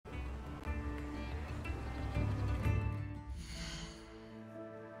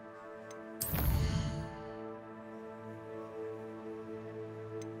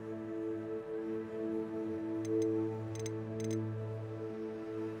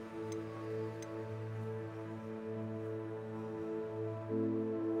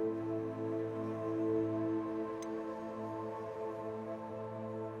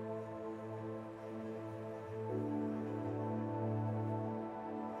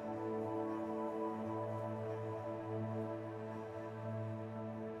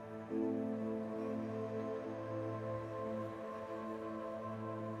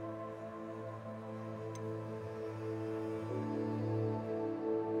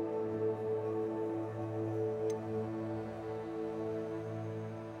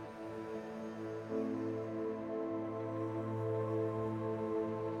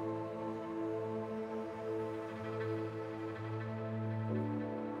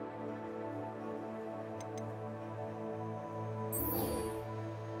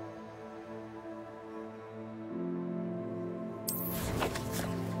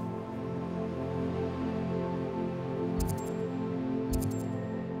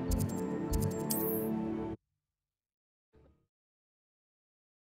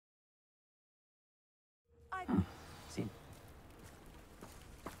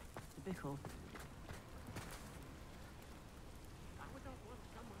Bickle.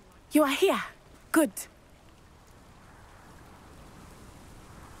 You are here. Good.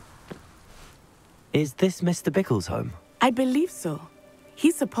 Is this Mr. Bickle's home? I believe so.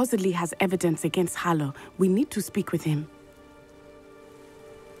 He supposedly has evidence against Harlow. We need to speak with him.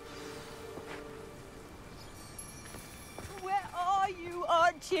 Where are you,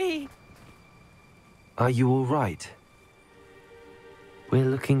 Archie? Are you all right? We're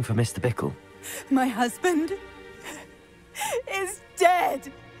looking for Mr. Bickle. My husband is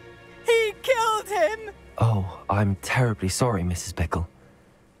dead. He killed him. Oh, I'm terribly sorry, Mrs. Bickle.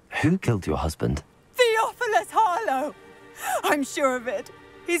 Who killed your husband? Theophilus Harlow. I'm sure of it.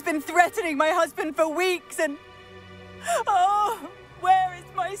 He's been threatening my husband for weeks and... Oh, where is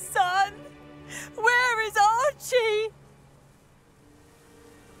my son? Where is Archie?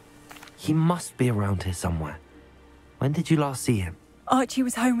 He must be around here somewhere. When did you last see him? Archie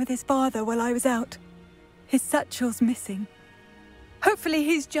was home with his father while I was out. His satchel's missing. Hopefully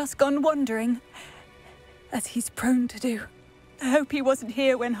he's just gone wandering, as he's prone to do. I hope he wasn't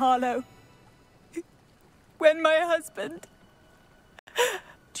here when Harlow... when my husband...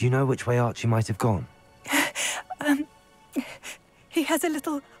 Do you know which way Archie might have gone? He has a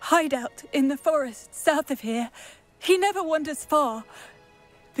little hideout in the forest south of here. He never wanders far.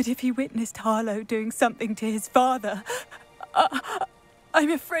 But if he witnessed Harlow doing something to his father,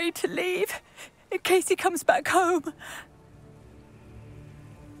 I'm afraid to leave, in case he comes back home.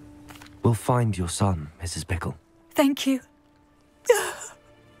 We'll find your son, Mrs. Bickle. Thank you.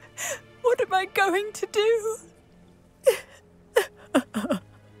 What am I going to do?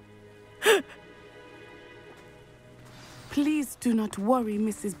 Please do not worry,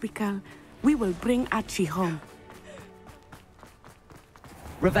 Mrs. Bickle. We will bring Archie home.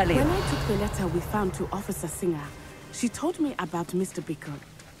 Revelio. When I took the letter we found to Officer Singer, she told me about Mr. Bickle.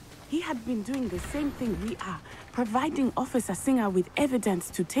 He had been doing the same thing we are, providing Officer Singer with evidence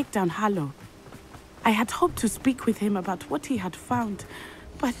to take down Harlow. I had hoped to speak with him about what he had found,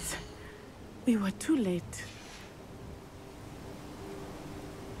 but we were too late.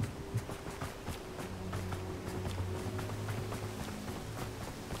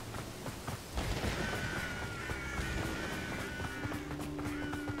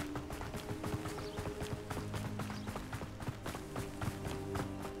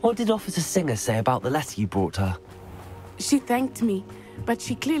 What did Officer Singer say about the letter you brought her? She thanked me, but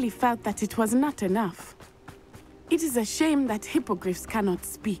she clearly felt that it was not enough. It is a shame that hippogriffs cannot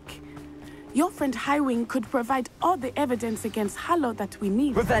speak. Your friend Highwing could provide all the evidence against Harlow that we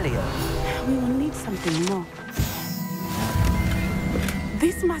need. Revelio. We will need something more.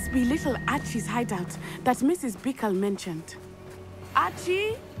 This must be little Archie's hideout that Mrs. Bickle mentioned.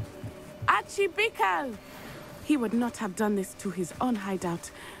 Archie? Archie Bickle! He would not have done this to his own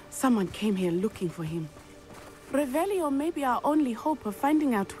hideout. Someone came here looking for him. Revelio may be our only hope of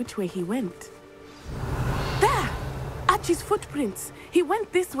finding out which way he went. There! Archie's footprints. He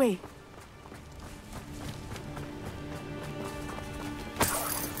went this way.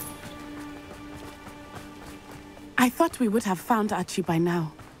 I thought we would have found Archie by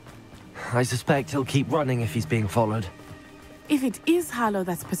now. I suspect he'll keep running if he's being followed. If it is Harlow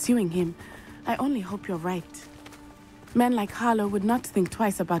that's pursuing him, I only hope you're right. Men like Harlow would not think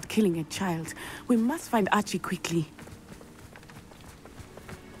twice about killing a child. We must find Archie quickly.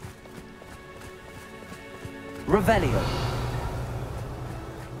 Revelio.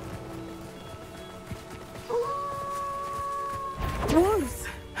 Wolves!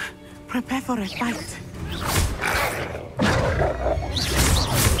 Prepare for a fight.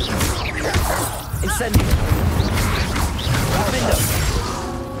 Incendio. Window.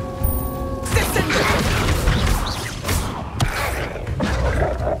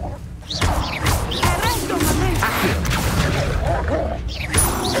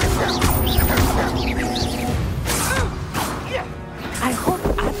 I hope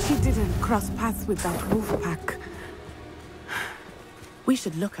Archie didn't cross paths with that wolf pack. We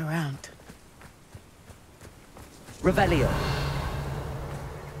should look around. Revelio.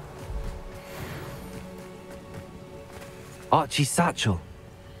 Archie's satchel.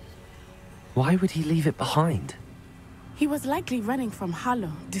 Why would he leave it behind? He was likely running from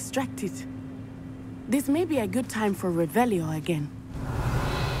Harlow, distracted. This may be a good time for Revelio again.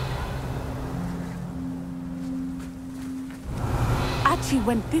 Archie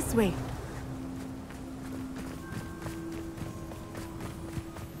went this way.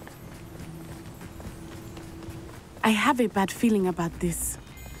 I have a bad feeling about this.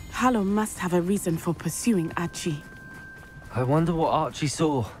 Harlow must have a reason for pursuing Archie. I wonder what Archie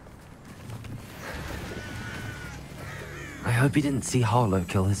saw. I hope he didn't see Harlow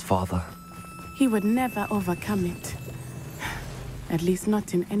kill his father. He would never overcome it. At least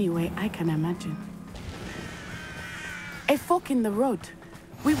not in any way I can imagine. A fork in the road.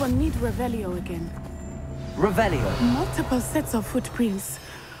 We will need Revelio again. Revelio? Multiple sets of footprints.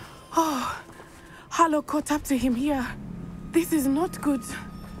 Oh, Harlow caught up to him here. This is not good.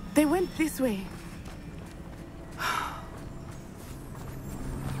 They went this way.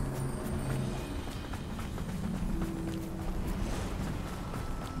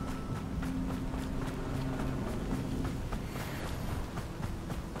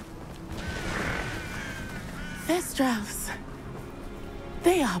 Thestrals.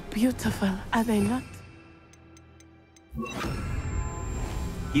 They are beautiful, are they not?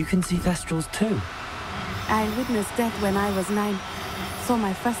 You can see Thestrals too? I witnessed death when I was 9. Saw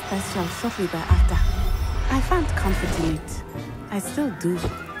my first Thestral shortly thereafter. I found comfort in it. I still do.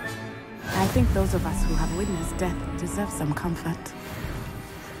 I think those of us who have witnessed death deserve some comfort.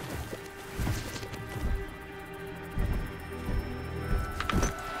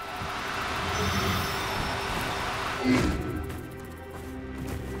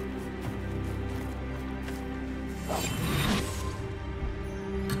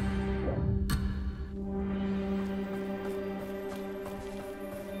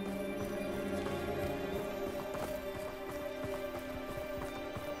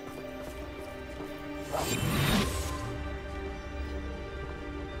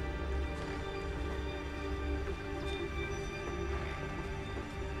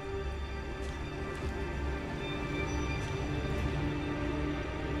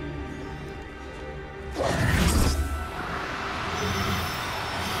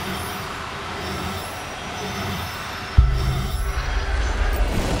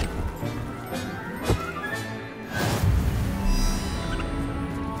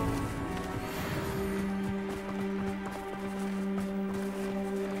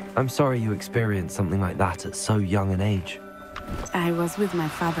 I'm sorry you experienced something like that at so young an age. I was with my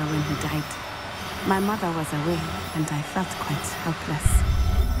father when he died. My mother was away, and I felt quite helpless.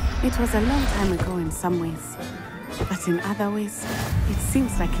 It was a long time ago in some ways, but in other ways, it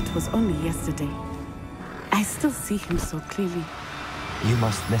seems like it was only yesterday. I still see him so clearly. You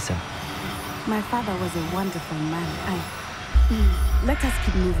must miss him. My father was a wonderful man. Let us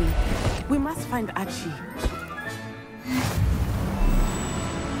keep moving. We must find Archie.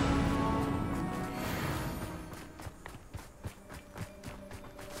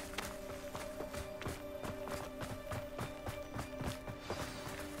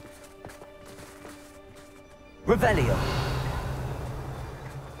 Revelio!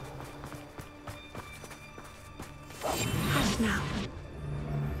 Hush now.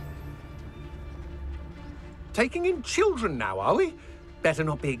 Taking in children now, are we? Better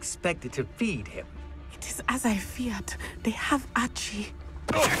not be expected to feed him. It is as I feared. They have Archie.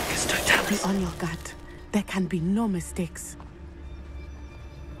 Be Totalis. on your guard. There can be no mistakes.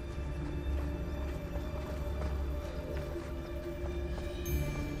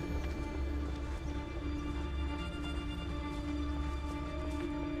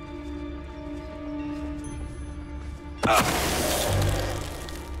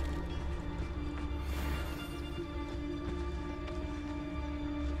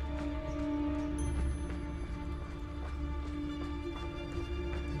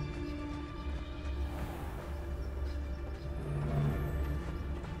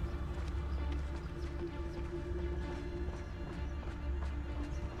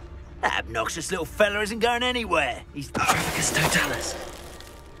 That obnoxious little fella isn't going anywhere. He's Trafficus Totalis.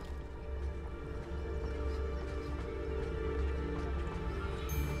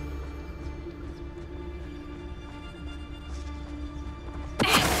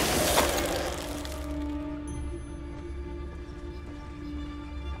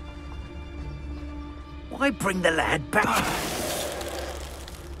 Why bring the lad back?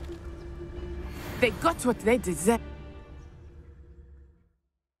 They got what they deserve.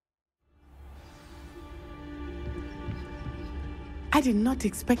 I did not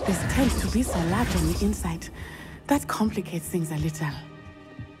expect this tent to be so large on the inside. That complicates things a little.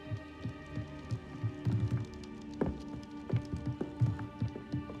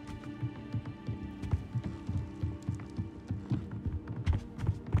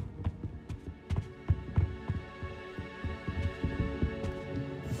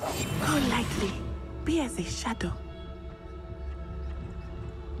 Go lightly. Be as a shadow.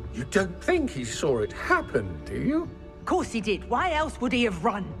 You don't think he saw it happen, do you? Of course he did. Why else would he have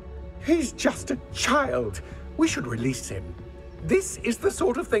run? He's just a child. We should release him. This is the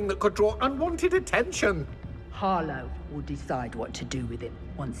sort of thing that could draw unwanted attention. Harlow will decide what to do with him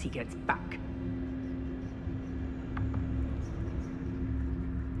once he gets back.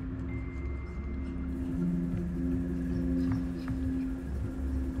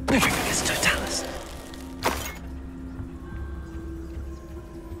 Vicus Totalis.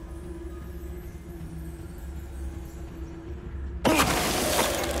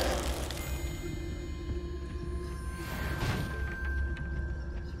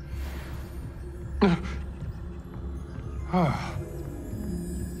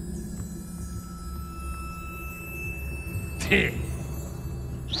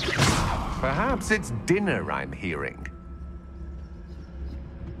 Perhaps it's dinner I'm hearing.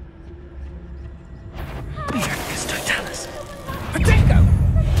 Vicus Totalis. Potato!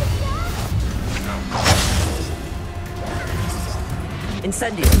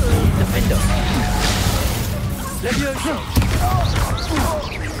 Incendio. Defendo. Levioso.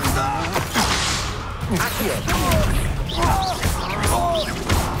 Accio.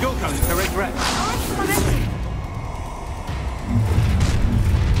 You're going to regret.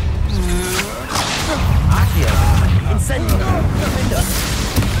 Accio. Incendio. Defendo.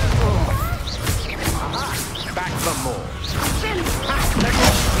 Back for more.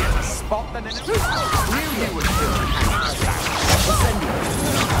 Spot the enemy. Knew you would still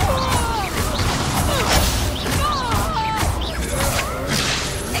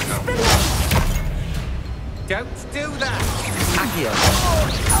Don't do that! Accio.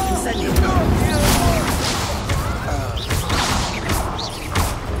 Incendio.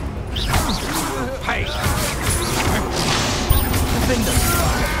 Hey!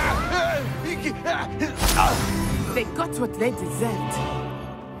 They got what they deserved.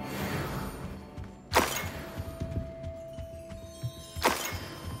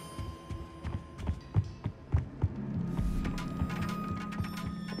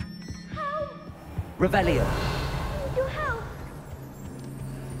 Revelio. Your help.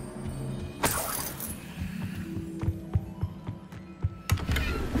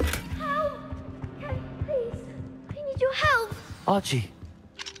 Help! Please, I need your help. Archie.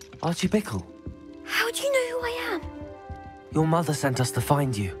 Archie Bickle. How do you know who I am? Your mother sent us to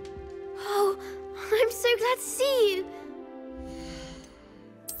find you. Oh, I'm so glad to see you.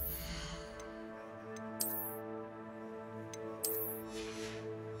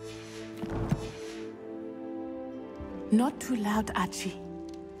 Not too loud, Archie.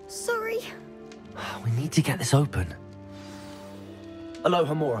 Sorry. We need to get this open.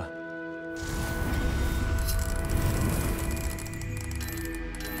 Aloha Mora.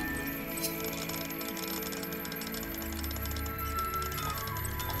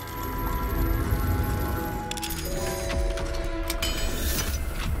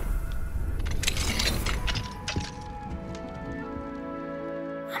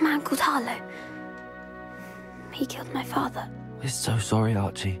 A man called Harlow. He killed my father. We're so sorry,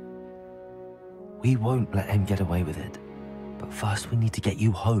 Archie. We won't let him get away with it. But first we need to get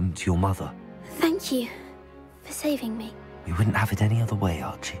you home to your mother. Thank you for saving me. We wouldn't have it any other way,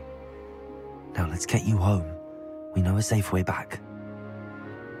 Archie. Now let's get you home. We know a safe way back.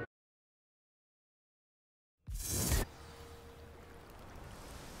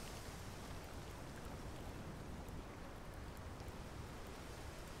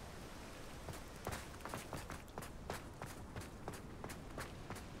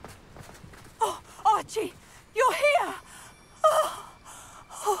 Archie, you're here!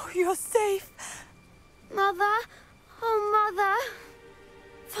 Oh, you're safe. Mother? Oh, Mother.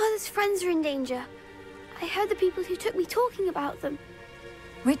 Father's friends are in danger. I heard the people who took me talking about them.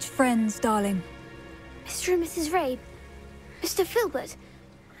 Which friends, darling? Mr. and Mrs. Rabe, Mr. Filbert,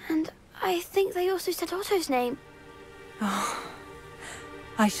 and I think they also said Otto's name. Oh,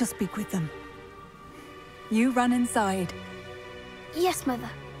 I shall speak with them. You run inside. Yes, Mother.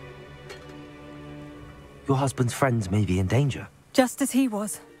 Your husband's friends may be in danger. Just as he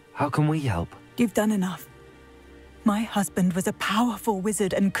was. How can we help? You've done enough. My husband was a powerful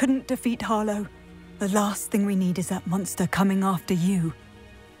wizard and couldn't defeat Harlow. The last thing we need is that monster coming after you.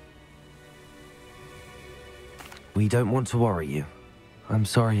 We don't want to worry you. I'm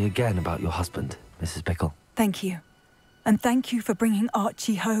sorry again about your husband, Mrs. Bickle. Thank you. And thank you for bringing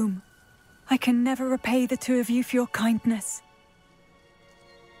Archie home. I can never repay the two of you for your kindness.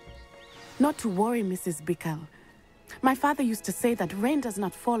 Not to worry, Mrs. Bickle. My father used to say that rain does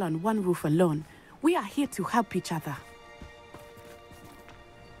not fall on one roof alone. We are here to help each other.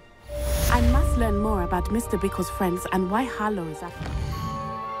 I must learn more about Mr. Bickle's friends and why Harlow is after him.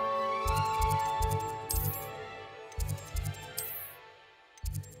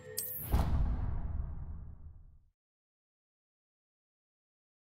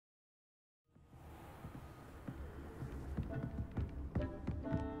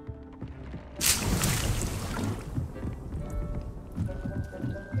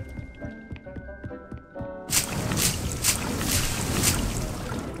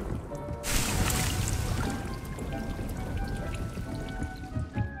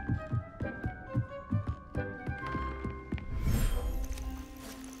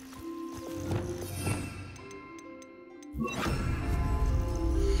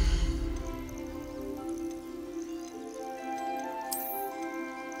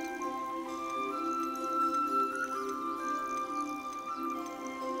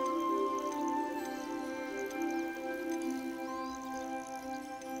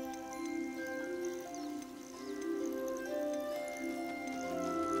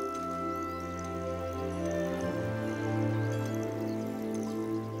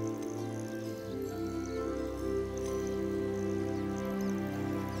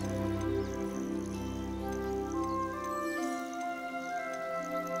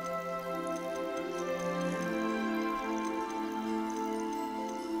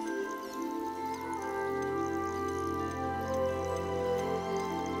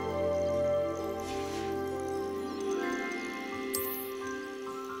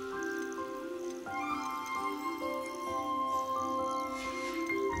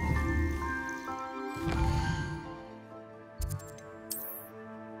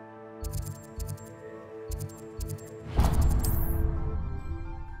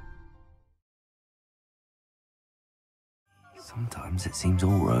 Sometimes it seems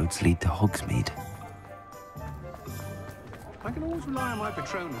all roads lead to Hogsmeade. I can always rely on my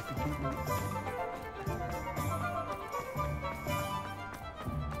Patronus to keep me...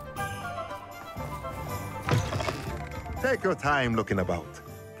 Take your time looking about.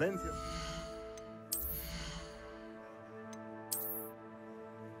 Plenty of...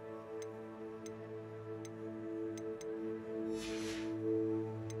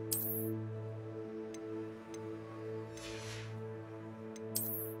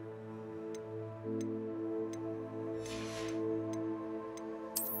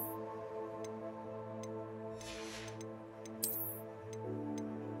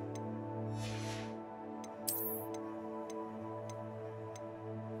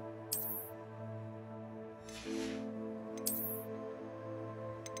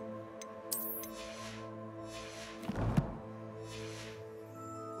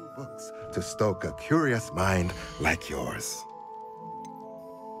 books to stoke a curious mind like yours.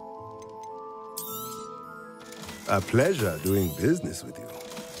 A pleasure doing business with you.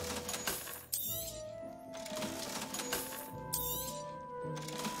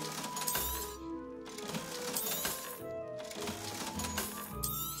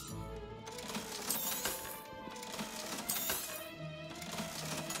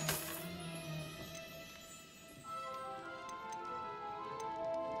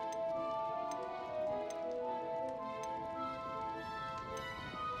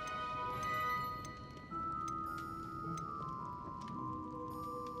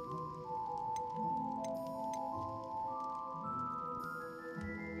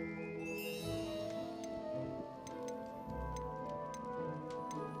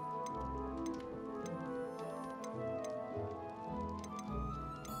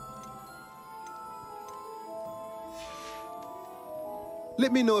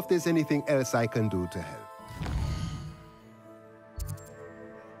 Let me know if there's anything else I can do to help.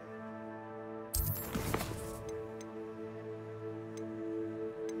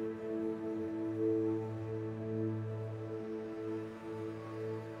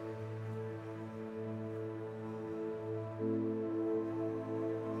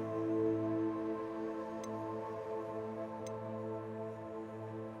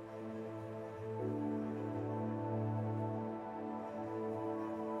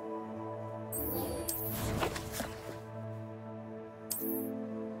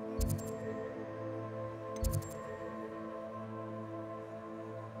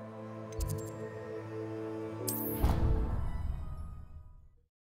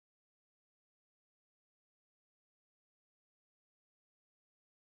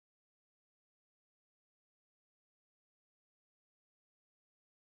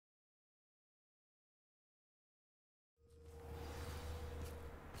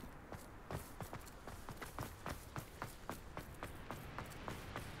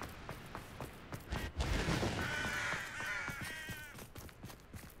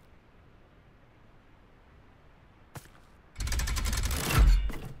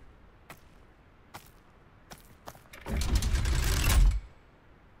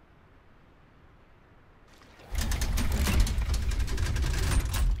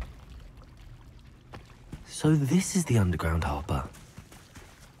 So this is the underground harbour.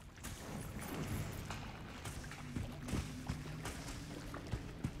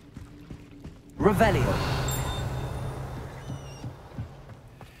 Revelio.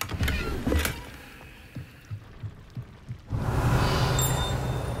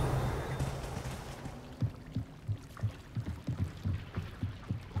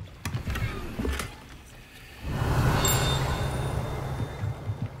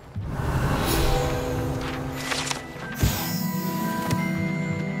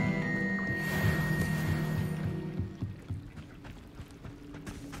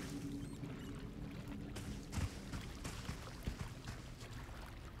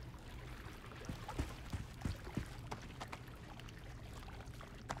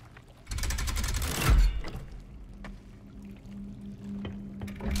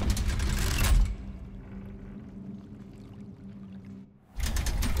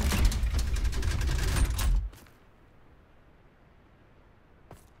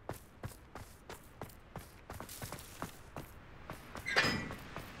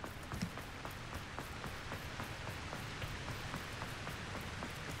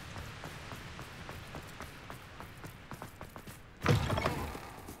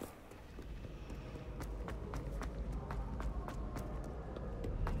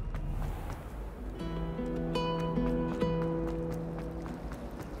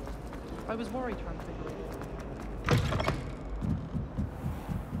 I was worried trying to figure it out.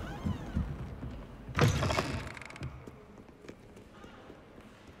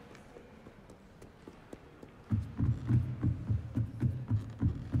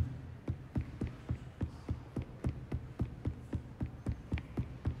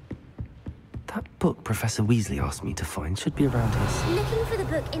 That book Professor Weasley asked me to find should be around here. Looking for the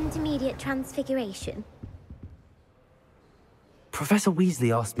book Intermediate Transfiguration? Professor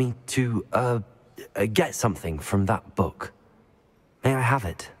Weasley asked me to, get something from that book. May I have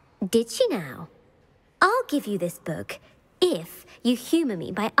it? Did she now? I'll give you this book if you humour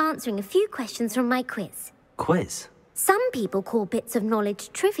me by answering a few questions from my quiz. Quiz? Some people call bits of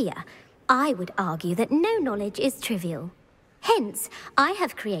knowledge trivia. I would argue that no knowledge is trivial. Hence, I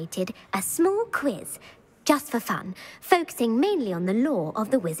have created a small quiz, just for fun, focusing mainly on the lore of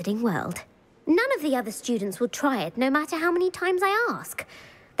the wizarding world. None of the other students will try it, no matter how many times I ask.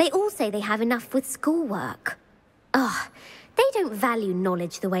 They all say they have enough with schoolwork. Ugh, they don't value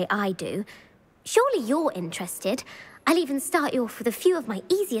knowledge the way I do. Surely you're interested. I'll even start you off with a few of my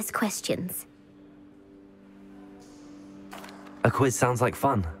easiest questions. A quiz sounds like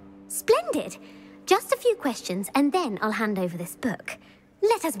fun. Splendid! Just a few questions, and then I'll hand over this book.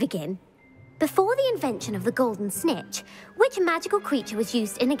 Let us begin. Before the invention of the golden snitch, which magical creature was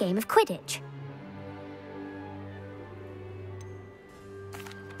used in a game of Quidditch?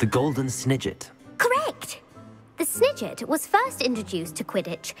 The golden snidget. Correct! The snidget was first introduced to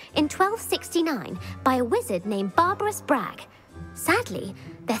Quidditch in 1269 by a wizard named Barbarous Bragg. Sadly,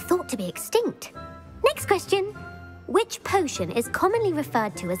 they're thought to be extinct. Next question. Which potion is commonly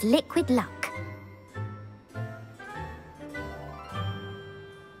referred to as liquid luck?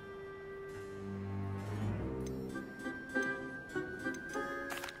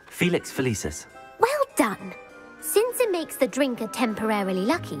 Felix Felicis. Well done! Since it makes the drinker temporarily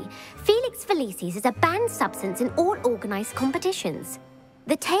lucky, Felix Felicis is a banned substance in all organised competitions.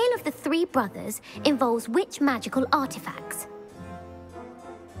 The tale of the three brothers involves which magical artifacts?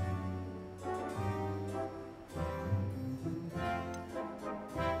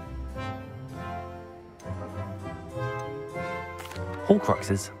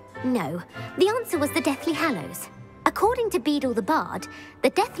 Horcruxes. No, the answer was the Deathly Hallows. According to Beedle the Bard, the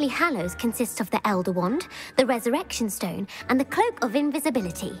Deathly Hallows consist of the Elder Wand, the Resurrection Stone, and the Cloak of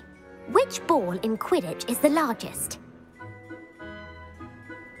Invisibility. Which ball in Quidditch is the largest?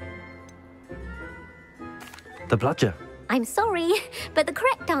 The bludger. I'm sorry, but the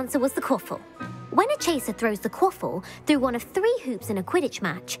correct answer was the quaffle. When a chaser throws the quaffle through one of 3 hoops in a Quidditch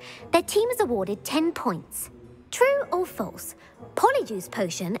match, their team is awarded 10 points. True or false? Polyjuice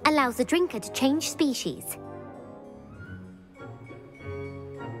Potion allows the drinker to change species.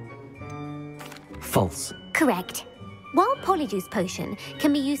 False. Correct. While Polyjuice Potion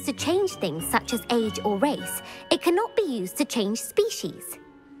can be used to change things such as age or race, it cannot be used to change species.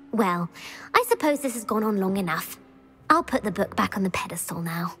 Well, I suppose this has gone on long enough. I'll put the book back on the pedestal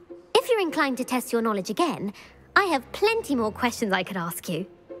now. If you're inclined to test your knowledge again, I have plenty more questions I could ask you.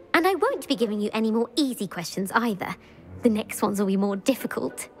 And I won't be giving you any more easy questions either. The next ones will be more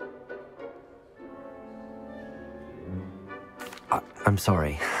difficult. I'm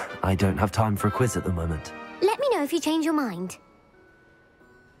sorry. I don't have time for a quiz at the moment. Let me know if you change your mind.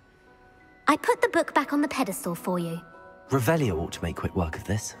 I put the book back on the pedestal for you. Revelio ought to make quick work of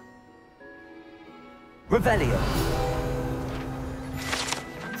this. Revelio!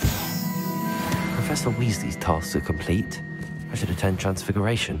 Professor Weasley's tasks are complete. I should attend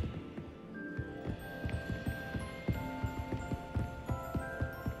Transfiguration.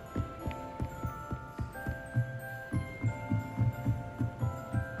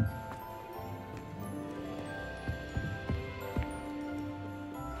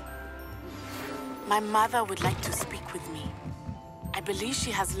 My mother would like to speak with me. I believe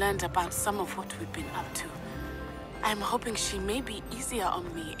she has learned about some of what we've been up to. I'm hoping she may be easier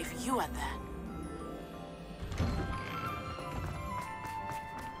on me if you are there.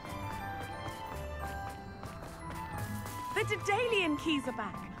 The Daedalian keys are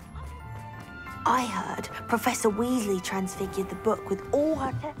back. I heard Professor Weasley transfigured the book with all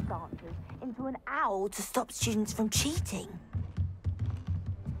her test answers into an owl to stop students from cheating.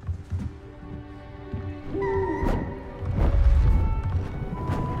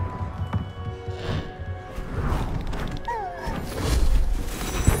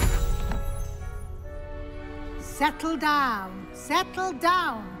 Settle down, settle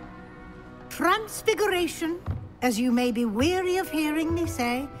down. Transfiguration, as you may be weary of hearing me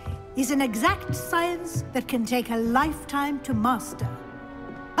say, is an exact science that can take a lifetime to master.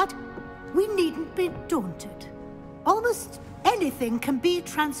 But we needn't be daunted. Almost anything can be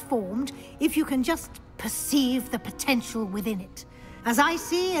transformed if you can just perceive the potential within it. As I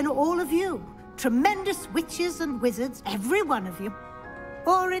see in all of you, tremendous witches and wizards, every one of you.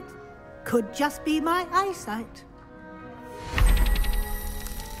 Or it could just be my eyesight.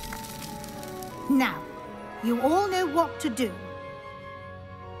 Now, you all know what to do.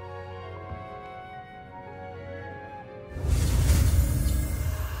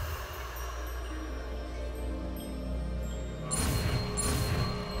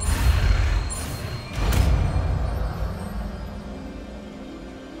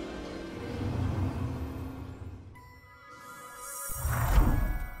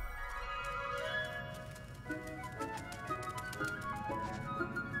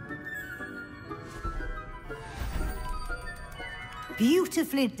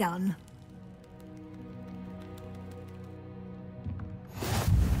 Beautifully done.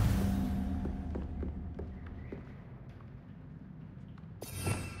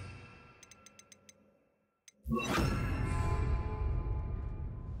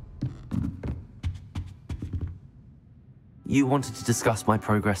 You wanted to discuss my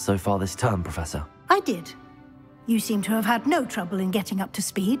progress so far this term, Professor? I did. You seem to have had no trouble in getting up to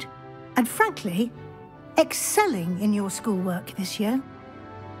speed, and frankly, excelling in your schoolwork this year.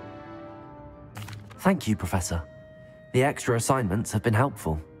 Thank you, Professor. The extra assignments have been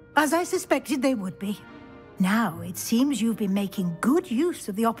helpful. As I suspected they would be. Now, it seems you've been making good use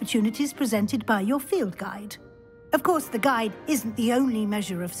of the opportunities presented by your field guide. Of course, the guide isn't the only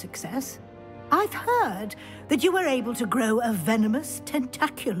measure of success. I've heard that you were able to grow a venomous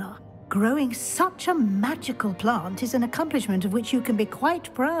tentacula. Growing such a magical plant is an accomplishment of which you can be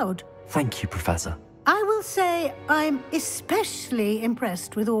quite proud. Thank you, Professor. I will say I'm especially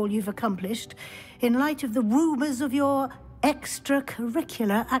impressed with all you've accomplished in light of the rumors of your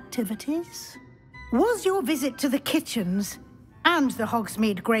extracurricular activities. Was your visit to the kitchens and the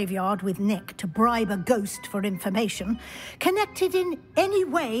Hogsmeade graveyard with Nick to bribe a ghost for information connected in any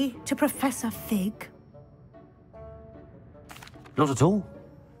way to Professor Fig? Not at all.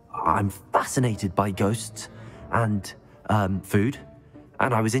 I'm fascinated by ghosts and food,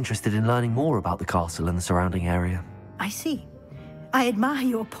 and I was interested in learning more about the castle and the surrounding area. I see. I admire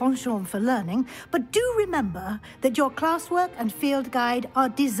your penchant for learning, but do remember that your classwork and field guide are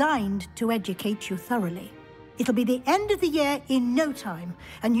designed to educate you thoroughly. It'll be the end of the year in no time,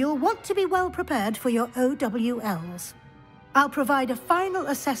 and you'll want to be well prepared for your OWLs. I'll provide a final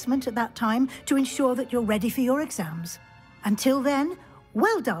assessment at that time to ensure that you're ready for your exams. Until then,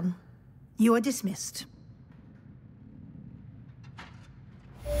 well done. You are dismissed.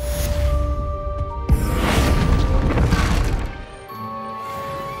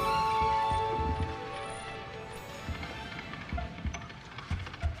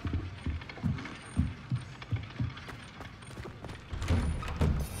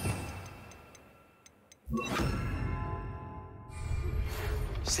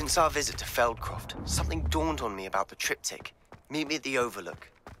 Since our visit to Feldcroft, something dawned on me about the triptych. Meet me at the Overlook,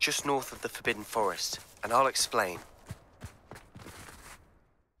 just north of the Forbidden Forest, and I'll explain.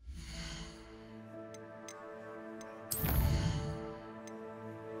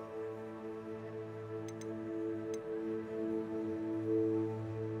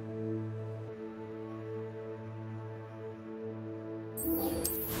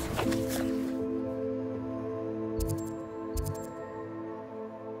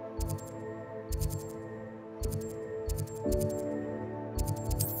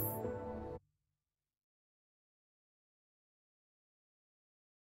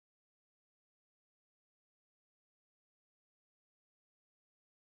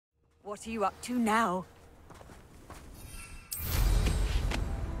 What are you up to now?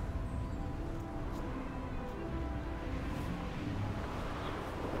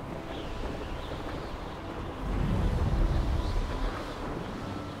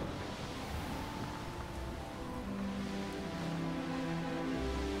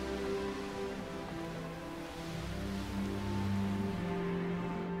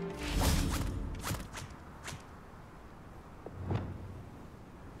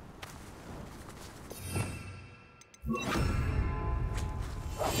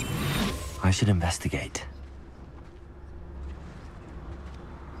 I should investigate.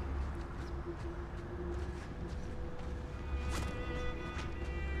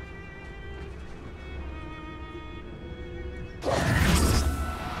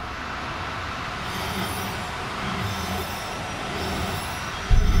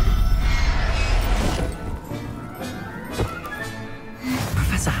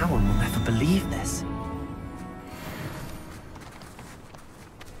 Professor Howard will never believe this.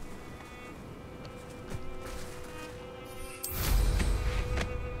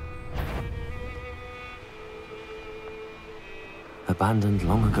 Abandoned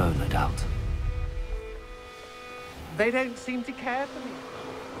long ago, no doubt. They don't seem to care for me.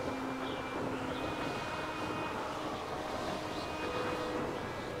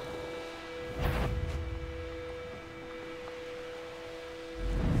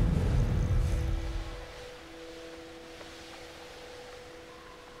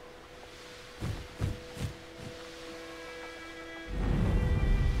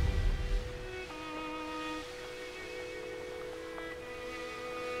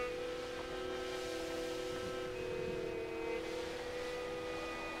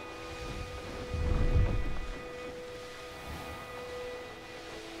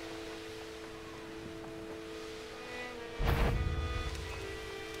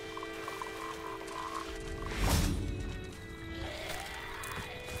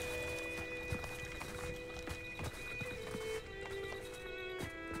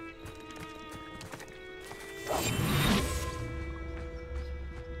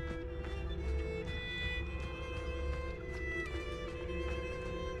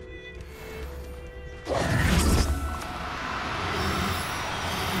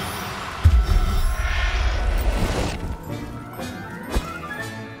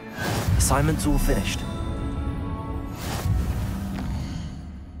 assignment's all finished.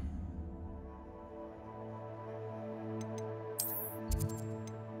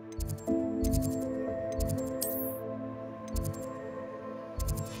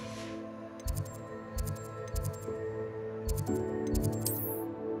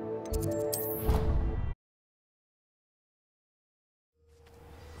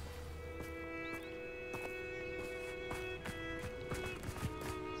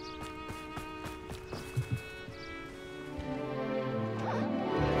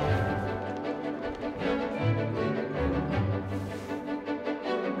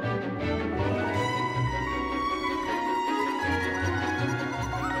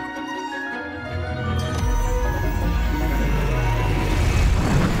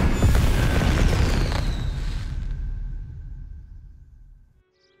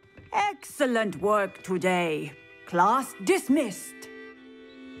 Excellent work today. Class dismissed.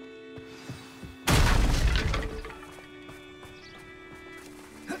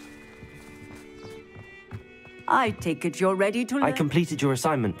 I take it you're ready to learn? I completed your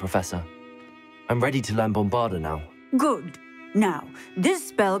assignment, Professor. I'm ready to learn Bombarda now. Good. Now, this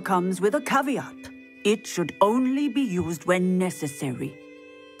spell comes with a caveat. It should only be used when necessary.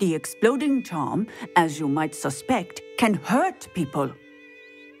 The exploding charm, as you might suspect, can hurt people.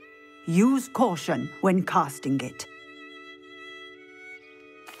 Use caution when casting it.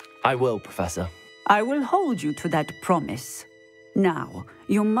 I will, Professor. I will hold you to that promise. Now,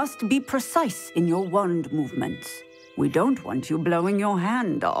 you must be precise in your wand movements. We don't want you blowing your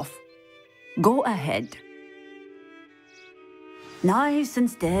hand off. Go ahead. Nice and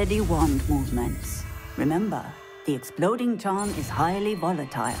steady wand movements. Remember, the exploding charm is highly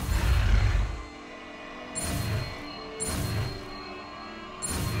volatile.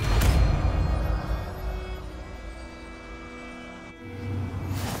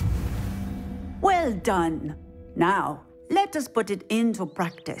 Well done. Now, let us put it into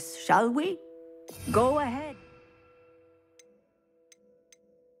practice, shall we? Go ahead.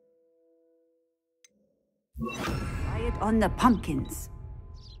 Try it on the pumpkins.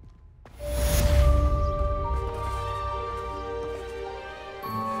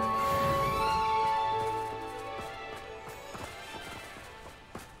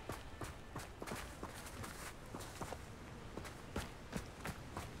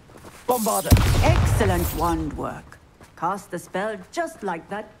 Bombarda! Excellent wand work. Cast the spell just like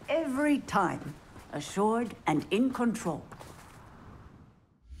that every time. Assured and in control.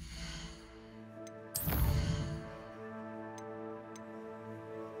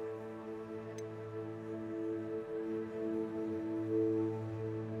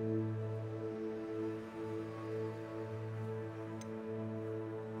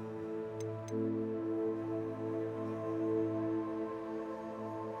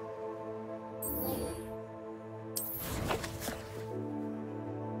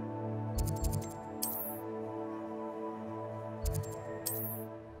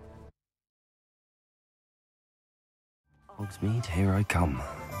 Hogsmeade, here I come.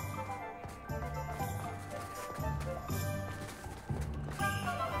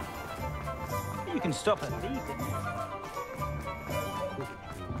 You can stop at these.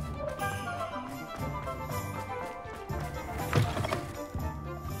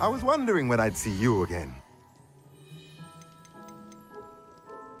 I was wondering when I'd see you again.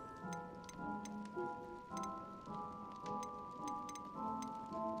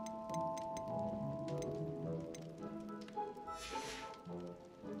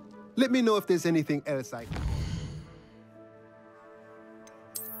 Let me know if there's anything else I can...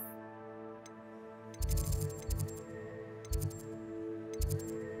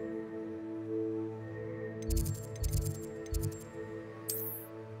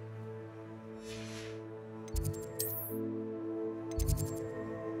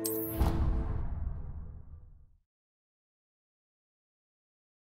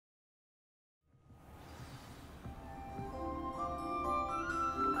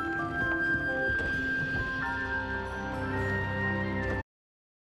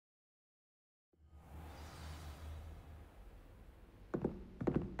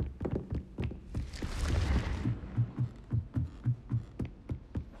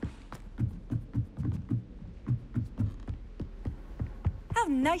 How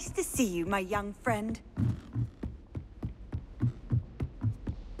nice to see you, my young friend.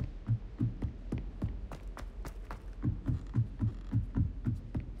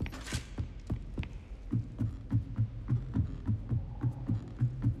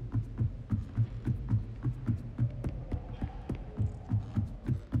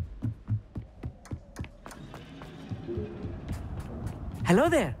 Hello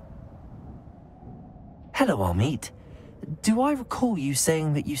there. Hello, Amit. Do I recall you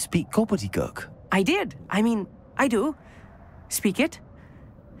saying that you speak gobbledygook? I did. I mean, I do. Speak it.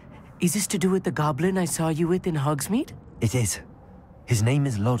 Is this to do with the goblin I saw you with in Hogsmeade? It is. His name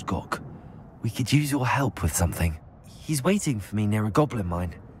is Lodgok. We could use your help with something. He's waiting for me near a goblin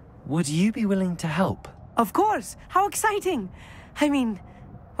mine. Would you be willing to help? Of course! How exciting! I mean,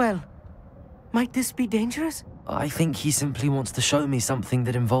 well, might this be dangerous? I think he simply wants to show me something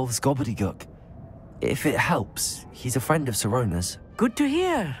that involves gobbledygook. If it helps, he's a friend of Sirona's. Good to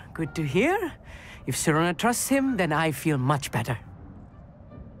hear. Good to hear. If Sirona trusts him, then I feel much better.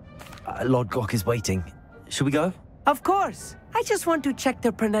 Lodgok is waiting. Shall we go? Of course. I just want to check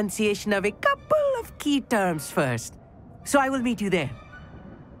the pronunciation of a couple of key terms first. So I will meet you there.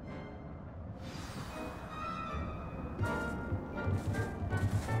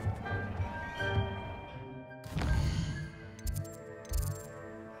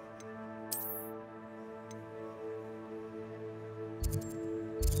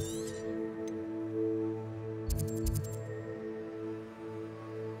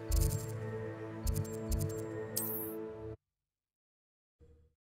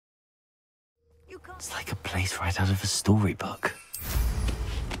 It's like a place right out of a storybook.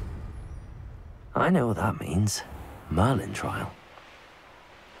 I know what that means. Merlin trial.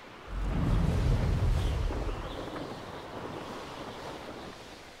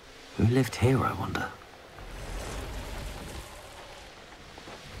 Who lived here, I wonder?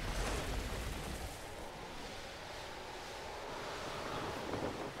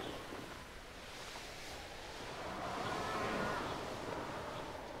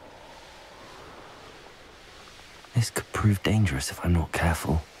 This could prove dangerous if I'm not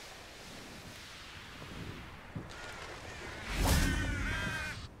careful.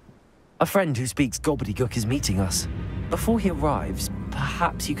 A friend who speaks gobbledygook is meeting us. Before he arrives,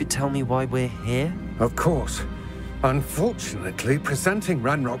 perhaps you could tell me why we're here? Of course. Unfortunately, presenting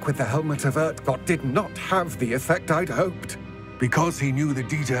Ranrock with the Helmet of Urtkot did not have the effect I'd hoped. Because he knew the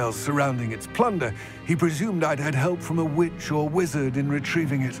details surrounding its plunder, he presumed I'd had help from a witch or wizard in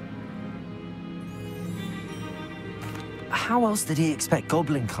retrieving it. How else did he expect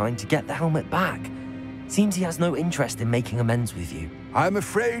Goblinkind to get the helmet back? Seems he has no interest in making amends with you. I'm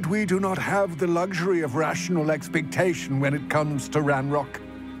afraid we do not have the luxury of rational expectation when it comes to Ranrock.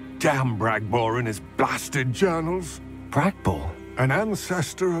 Damn Bragbor and his blasted journals. Bragbor? An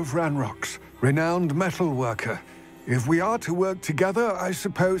ancestor of Ranrock's, renowned metalworker. If we are to work together, I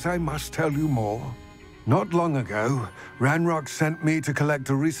suppose I must tell you more. Not long ago, Ranrock sent me to collect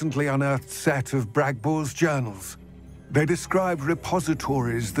a recently unearthed set of Bragbor's journals. They described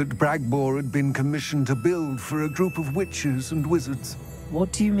repositories that Bragbor had been commissioned to build for a group of witches and wizards.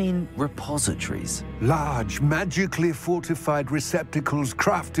 What do you mean, repositories? Large, magically fortified receptacles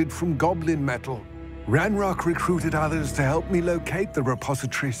crafted from goblin metal. Ranrock recruited others to help me locate the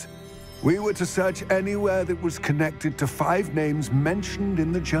repositories. We were to search anywhere that was connected to 5 names mentioned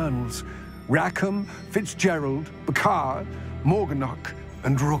in the journals: Rackham, Fitzgerald, Bakar, Morganach,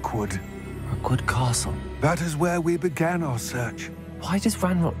 and Rookwood. Rookwood Castle? That is where we began our search. Why does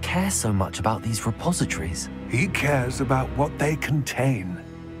Ranrock care so much about these repositories? He cares about what they contain.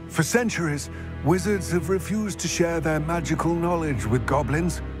 For centuries, wizards have refused to share their magical knowledge with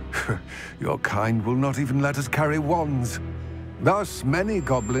goblins. Your kind will not even let us carry wands. Thus, many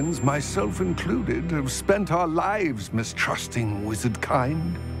goblins, myself included, have spent our lives mistrusting wizard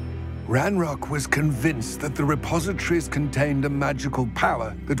kind. Ranrock was convinced that the repositories contained a magical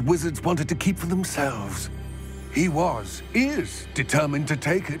power that wizards wanted to keep for themselves. He is determined to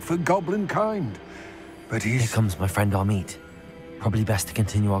take it for goblin kind. But Here comes my friend Amit. Probably best to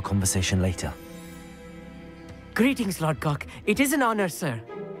continue our conversation later. Greetings, Lodgok. It is an honor, sir.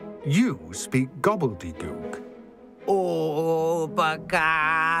 You speak gobbledygook. Oh,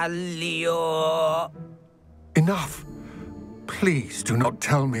 Bacalio. Enough. Please do not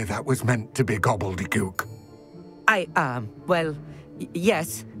tell me that was meant to be gobbledygook. Well,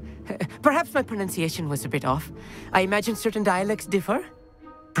 yes. Perhaps my pronunciation was a bit off. I imagine certain dialects differ.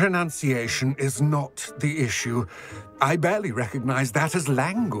 Pronunciation is not the issue. I barely recognize that as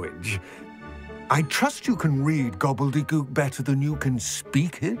language. I trust you can read gobbledygook better than you can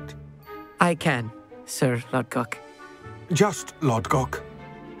speak it? I can, Sir Lodgok. Just Lodgok.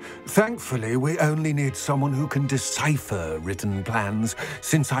 Thankfully, we only need someone who can decipher written plans,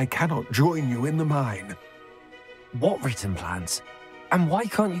 since I cannot join you in the mine. What written plans? And why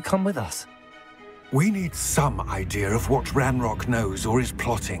can't you come with us? We need some idea of what Ranrock knows or is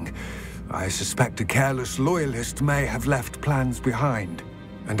plotting. I suspect a careless loyalist may have left plans behind.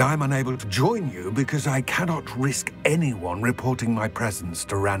 And I'm unable to join you because I cannot risk anyone reporting my presence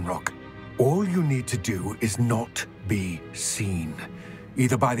to Ranrock. All you need to do is not be seen,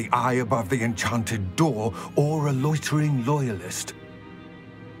 either by the eye above the enchanted door or a loitering loyalist.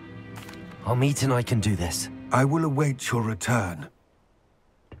 Amit and I can do this. I will await your return.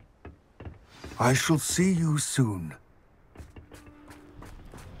 I shall see you soon.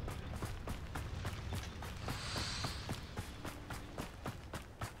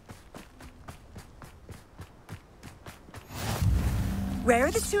 Where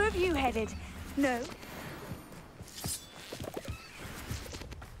are the two of you headed? No?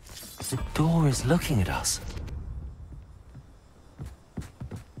 The door is looking at us.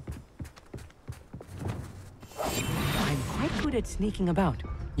 I'm quite good at sneaking about.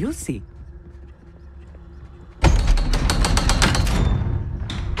 You'll see.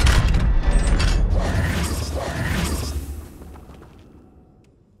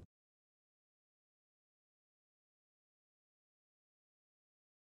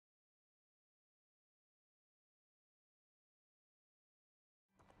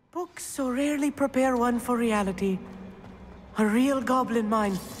 Books so rarely prepare one for reality. A real goblin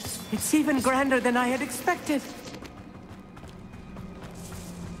mine. It's even grander than I had expected.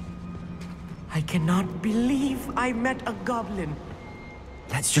 I cannot believe I met a goblin.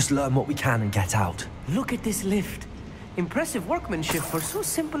 Let's just learn what we can and get out. Look at this lift. Impressive workmanship for so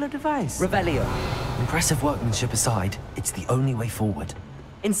simple a device. Revelio. Impressive workmanship aside, it's the only way forward.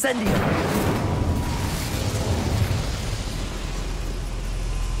 Incendio!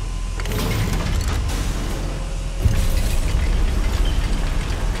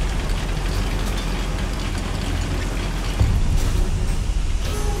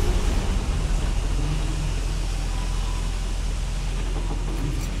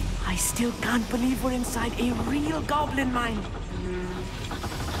 I still can't believe we're inside a real goblin mine.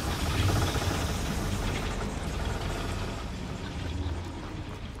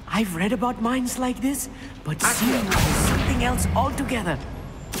 I've read about mines like this, but seeing one is something else altogether.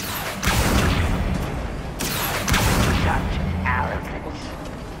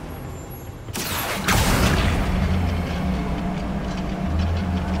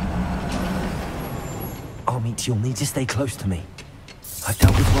 Amit, you'll need to stay close to me. I've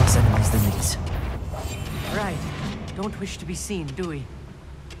dealt with worse enemies than these. Right. Don't wish to be seen, do we?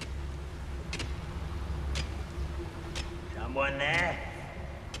 Someone there?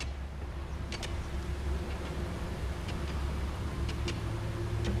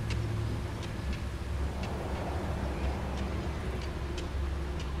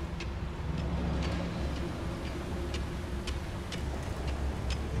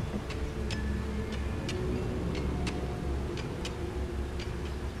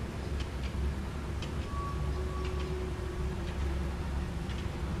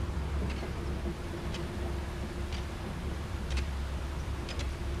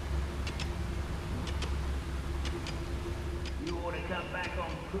 Come back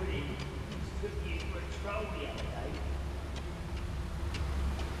on pretty. Took you for a troll the other day.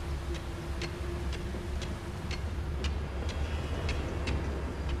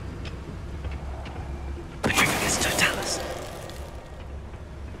 Petrificus Totalis.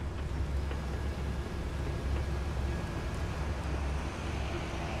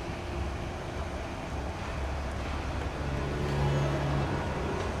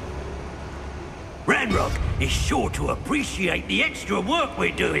 Ranrock is sure to appreciate the extra work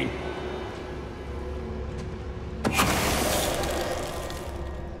we're doing.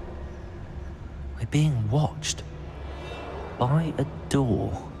 We're being watched. By a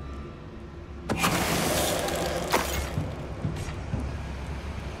door.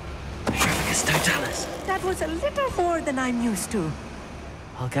 Petrificus Totalis. That was a little more than I'm used to.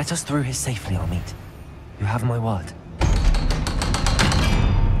 I'll get us through here safely, Amit. You have my word.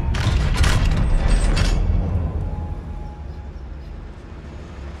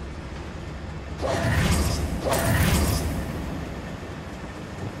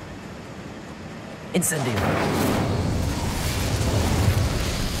 Incendio.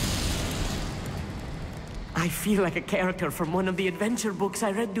 I feel like a character from one of the adventure books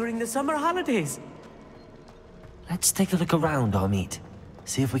I read during the summer holidays. Let's take a look around, Amit.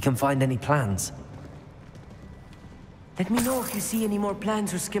 See if we can find any plans. Let me know if you see any more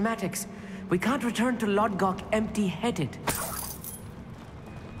plans or schematics. We can't return to Lodgok empty-headed.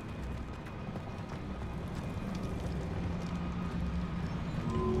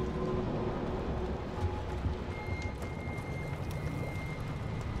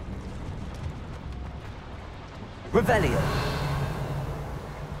 Revelio.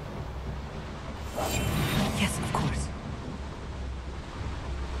 Yes, of course.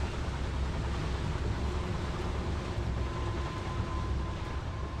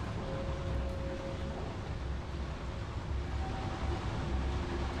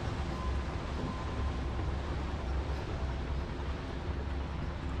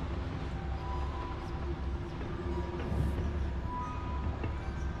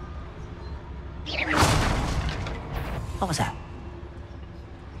 What was that?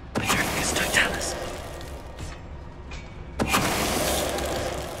 Petrificus totalis.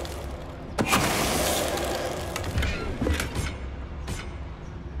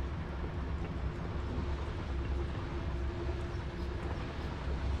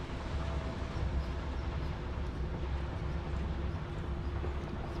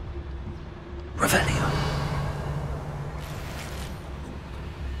 Revelio.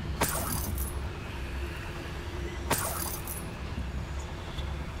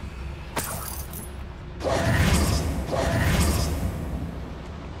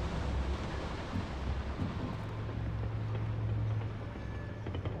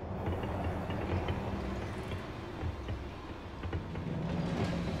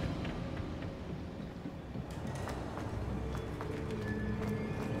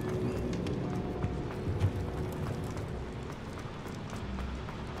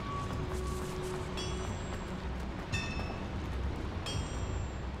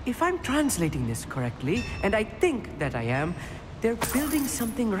 If I'm translating this correctly, and I think that I am, they're building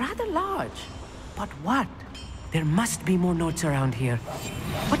something rather large. But what? There must be more notes around here.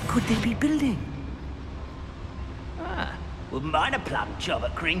 What could they be building? Wouldn't mind a plum job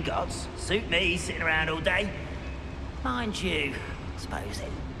at Gringotts. Suit me, sitting around all day. Mind you, I suppose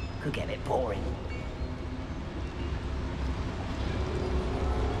it could get a bit boring.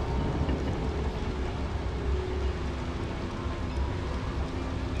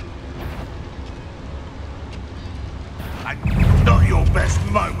 Not your best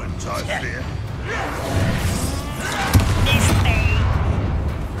moment, I fear. It's me.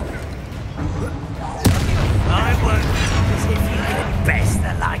 I won't as if you could best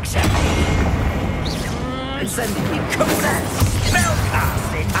the likes of me. Incendio. Call that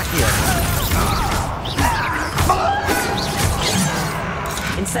spellcasting. Accio.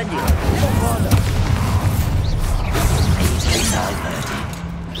 Incendio. Easily diverted.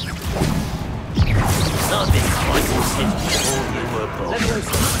 I've been fighting since before you were born.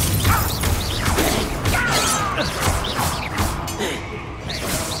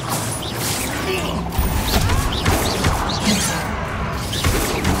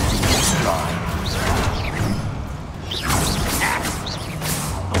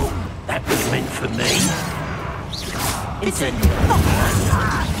 Oh, that was meant for me. Incendio.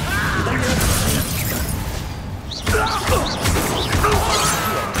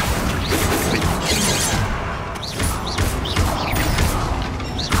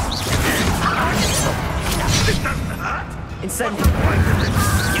 Incendio.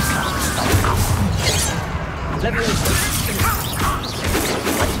 You can't stop. Leviosa.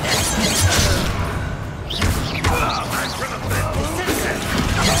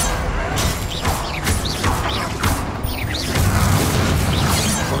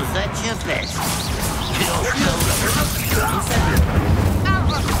 Was that your best? Your shoulder. Incendio.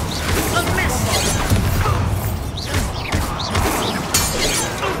 A mess.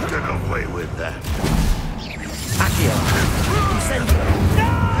 Get away with that. Accio. Incendio.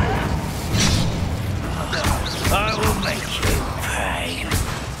 I will make you pay.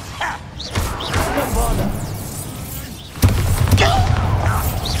 Bombarda.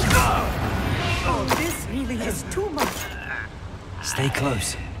 Oh, this really is too much. Stay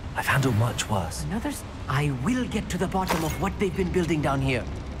close. I've handled much worse. Another... I will get to the bottom of what they've been building down here.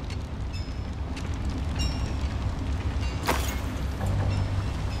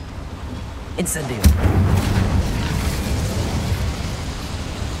 Incendio.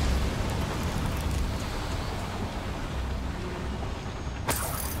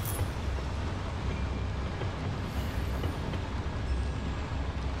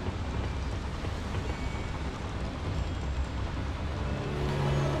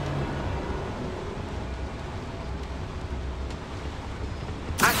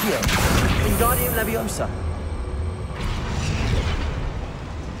 Accio. Wingardium Leviosa.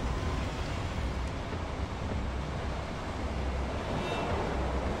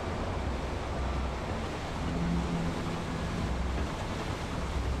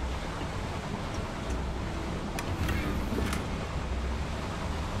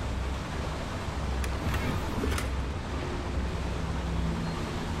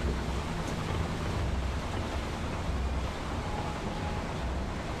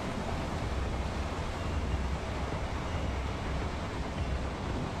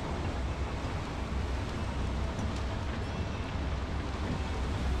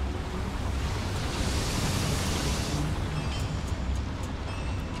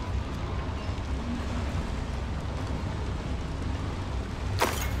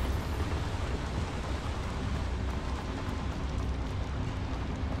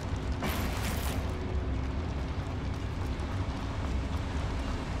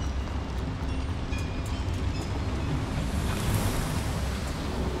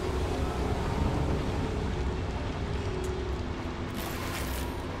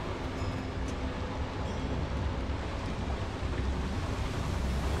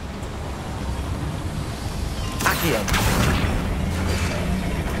 Accio.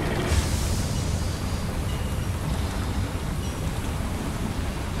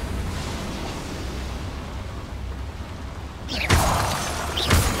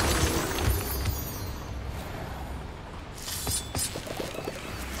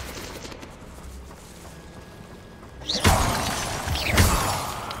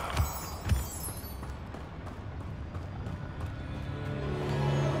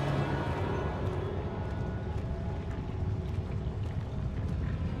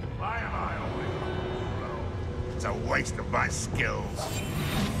 It's a waste of my skills.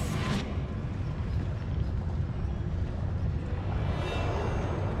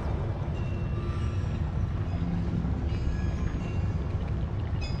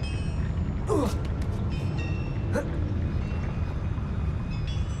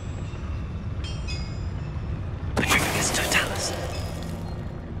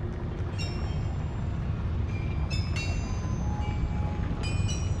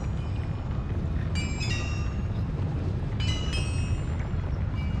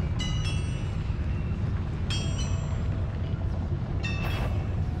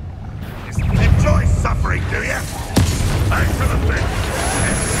 Enjoy suffering, do you? I should have been.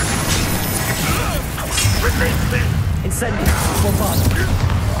 Release me! Incendio. Bombard.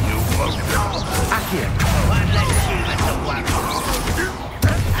 You won't know. Accio. One less human to worry.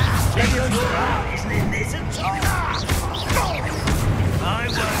 Isn't in this at all? I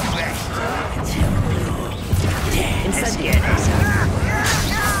won't rest until you're Incendio.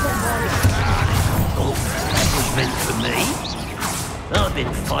 Oh, that was meant for me. I've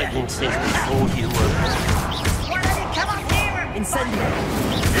been fighting since before you were. Why don't you come up here and Incendio.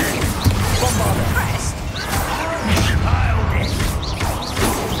 Bombard. rest? Hold it.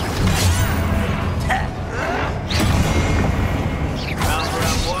 Rather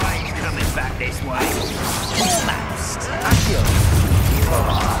unwise coming back this way. Collapsed. Accio.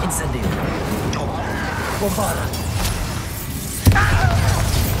 Incendio. Bombard.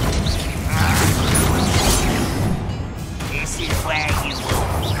 This is where you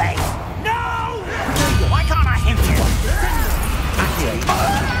will pay. No! Why can't I hit you? Accio.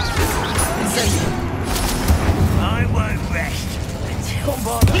 Incendio. I won't rest until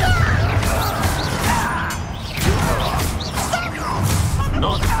not.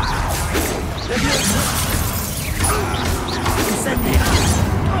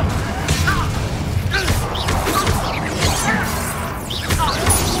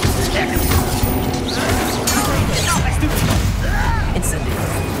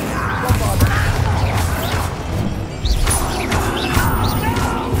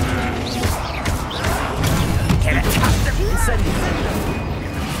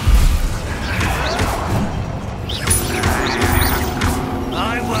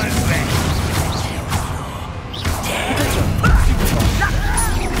 I won't rest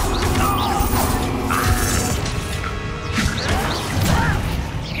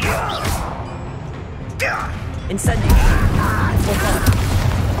Incendio.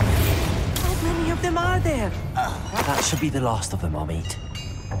 How many of them are there? That should be the last of them, I'll meet.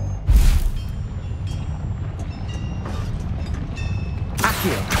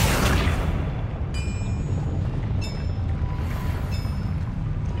 Accio.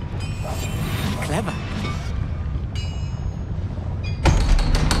 Clever.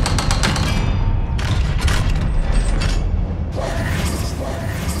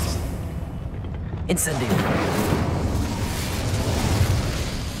 Incendio.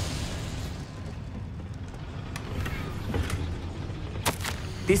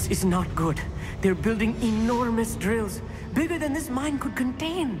 This is not good. They're building enormous drills, bigger than this mine could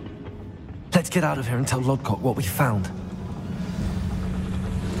contain. Let's get out of here and tell Lodcock what we found.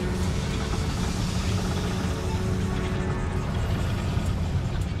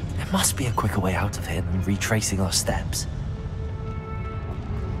 There must be a quicker way out of here than retracing our steps.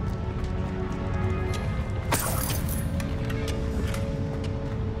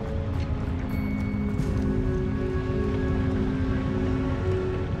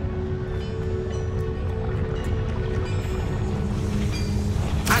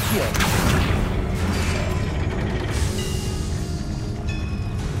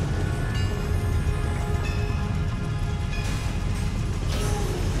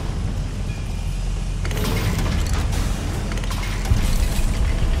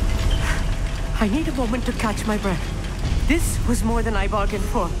 I need a moment to catch my breath. This was more than I bargained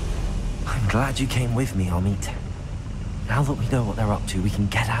for. I'm glad you came with me, Amit. Now that we know what they're up to, we can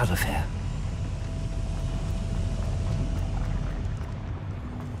get out of here.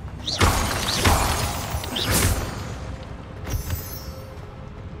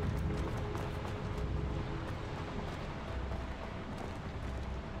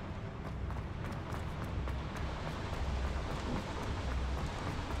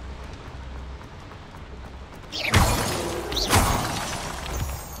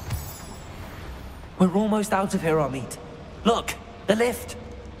 We're almost out of here, Amit. Look, the lift.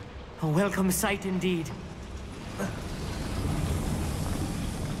 A welcome sight indeed.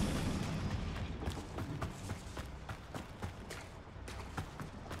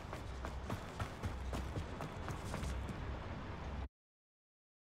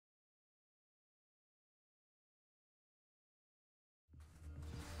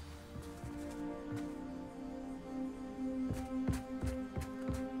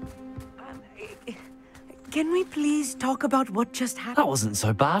 Can we please talk about what just happened? That wasn't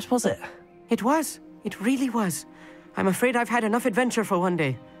so bad, was it? It was. It really was. I'm afraid I've had enough adventure for one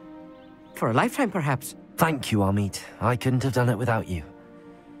day. For a lifetime, perhaps. Thank you, Amit. I couldn't have done it without you.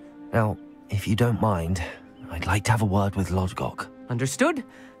 Now, if you don't mind, I'd like to have a word with Lodgok. Understood?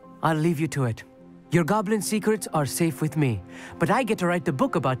 I'll leave you to it. Your goblin secrets are safe with me, but I get to write the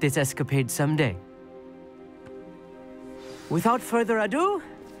book about this escapade someday. Without further ado,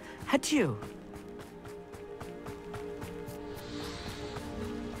 adieu.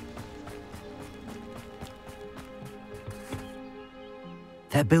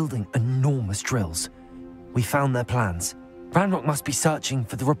 They're building enormous drills. We found their plans. Ranrock must be searching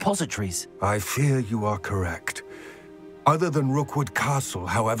for the repositories. I fear you are correct. Other than Rookwood Castle,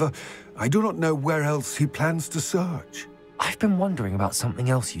 however, I do not know where else he plans to search. I've been wondering about something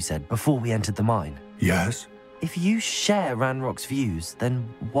else you said before we entered the mine. Yes? If you share Ranrock's views, then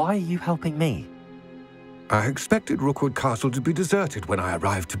why are you helping me? I expected Rookwood Castle to be deserted when I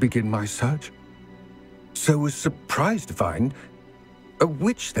arrived to begin my search. So was surprised to find a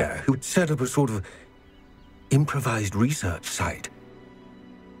witch there who had set up a sort of improvised research site.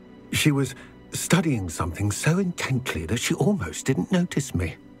 She was studying something so intently that she almost didn't notice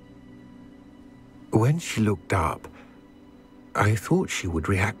me. When she looked up, I thought she would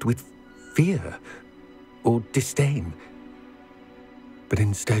react with fear or disdain. But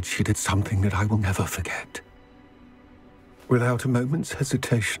instead she did something that I will never forget. Without a moment's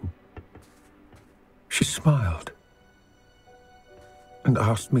hesitation, she smiled and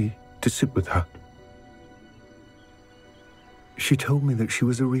asked me to sit with her. She told me that she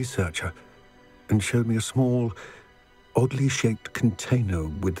was a researcher and showed me a small, oddly shaped container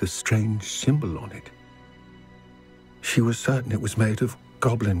with a strange symbol on it. She was certain it was made of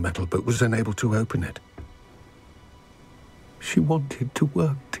goblin metal, but was unable to open it. She wanted to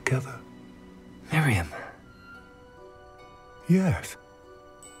work together. Miriam. Yes.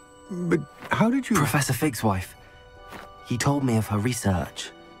 But how did you... Professor Fig's wife. He told me of her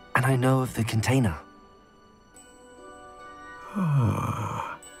research, and I know of the container.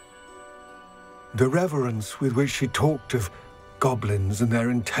 Ah. The reverence with which she talked of goblins and their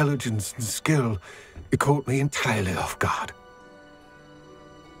intelligence and skill, it caught me entirely off guard.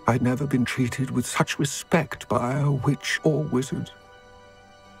 I'd never been treated with such respect by a witch or wizard.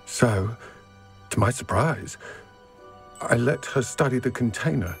 So, to my surprise, I let her study the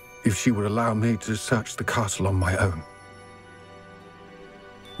container if she would allow me to search the castle on my own.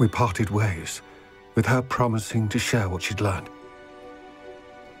 We parted ways, with her promising to share what she'd learned.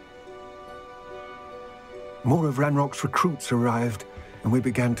 More of Ranrock's recruits arrived, and we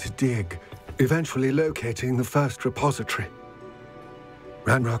began to dig, eventually locating the first repository.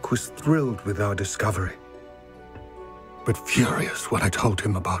 Ranrock was thrilled with our discovery, but furious when I told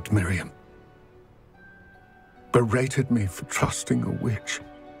him about Miriam. Berated me for trusting a witch,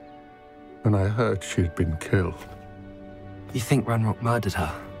 and I heard she had been killed. You think Ranrock murdered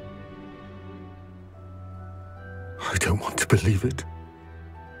her? I don't want to believe it,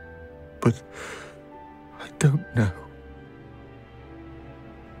 but I don't know.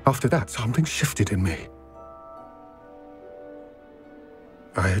 After that, something shifted in me.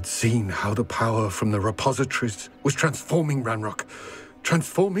 I had seen how the power from the repositories was transforming Ranrock,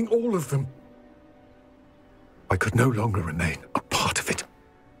 transforming all of them. I could no longer remain a part of it.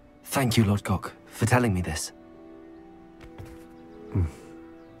 Thank you, Lodgok, for telling me this.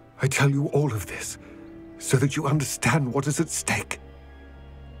 I tell you all of this so that you understand what is at stake.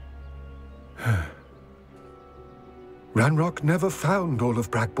 Ranrock never found all of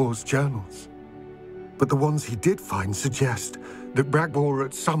Bragbor's journals, but the ones he did find suggest that Bragbor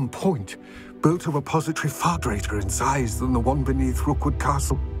at some point built a repository far greater in size than the one beneath Rookwood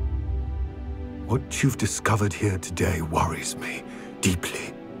Castle. What you've discovered here today worries me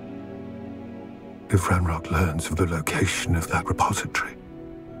deeply. If Ranrock learns of the location of that repository,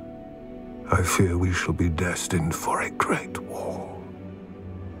 I fear we shall be destined for a great war.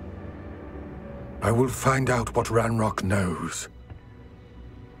 I will find out what Ranrock knows.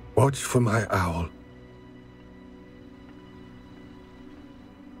 Watch for my owl.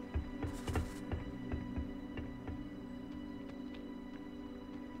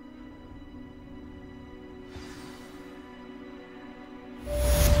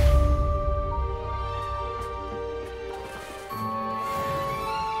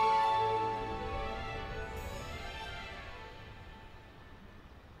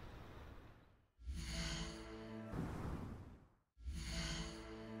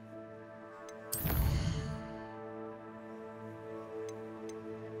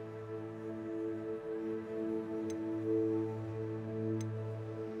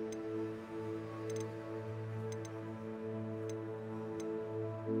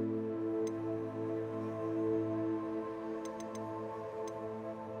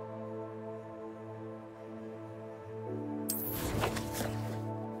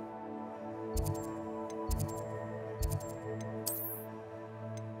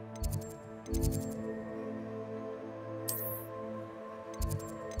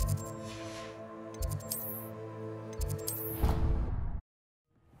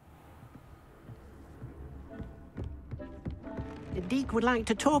 Deek would like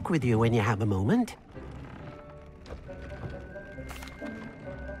to talk with you when you have a moment.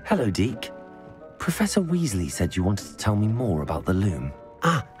 Hello, Deek. Professor Weasley said you wanted to tell me more about the loom.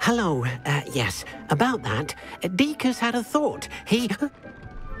 Ah, hello. Yes, about that. Deek has had a thought. He...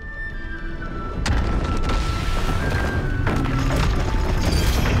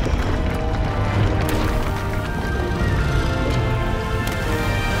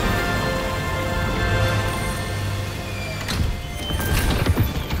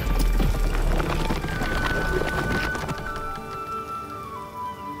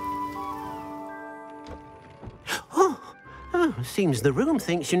 Seems the room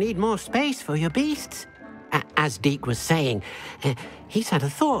thinks you need more space for your beasts. As Deek was saying, he's had a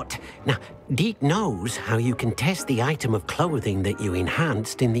thought. Now, Deek knows how you can test the item of clothing that you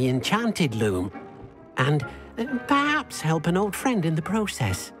enhanced in the enchanted loom. And perhaps help an old friend in the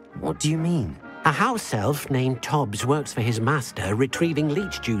process. What do you mean? A house elf named Tobbs works for his master, retrieving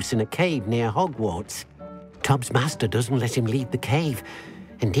leech juice in a cave near Hogwarts. Tobbs' master doesn't let him leave the cave,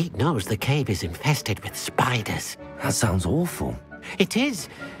 and Deek knows the cave is infested with spiders. That sounds awful. It is.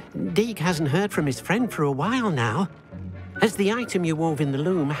 Deek hasn't heard from his friend for a while now. As the item you wove in the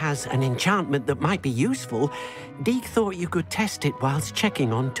loom has an enchantment that might be useful, Deek thought you could test it whilst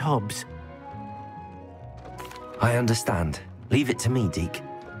checking on Tobbs. I understand. Leave it to me, Deek.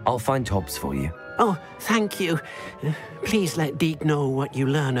 I'll find Tobbs for you. Oh, thank you. Please let Deek know what you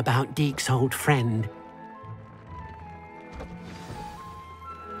learn about Deek's old friend.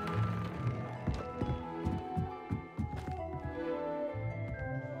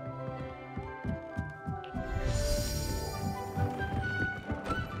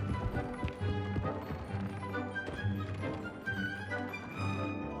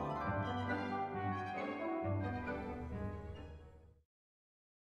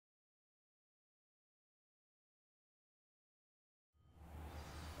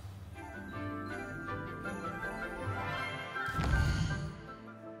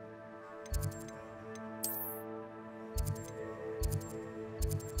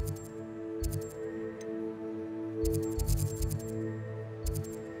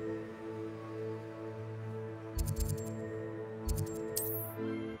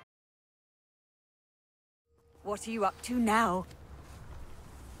 What are you up to now?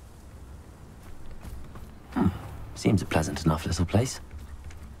 Seems a pleasant enough little place.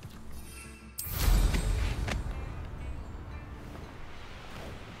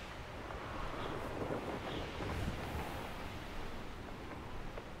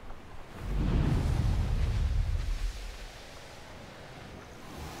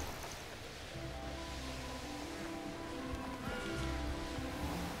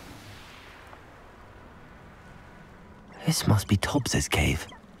 This must be Tobbs's cave.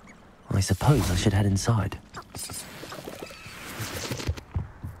 I suppose I should head inside.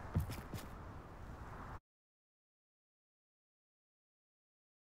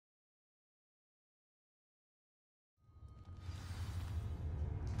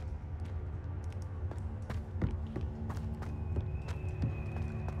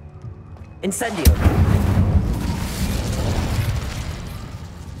 Incendio!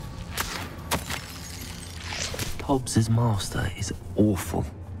 Tobbs's master is awful.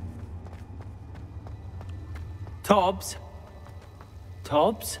 Tobbs?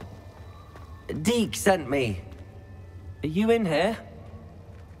 Tobbs? Deek sent me. Are you in here?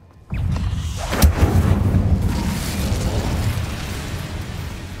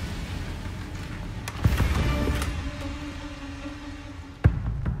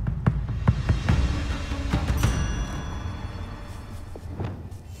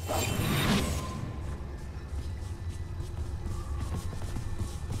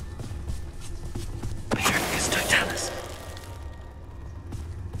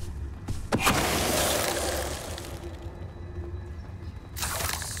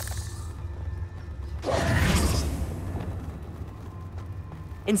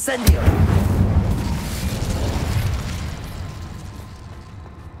 Incendio!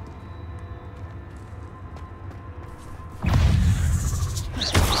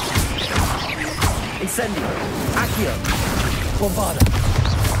 Incendio! Accio! Bombarda!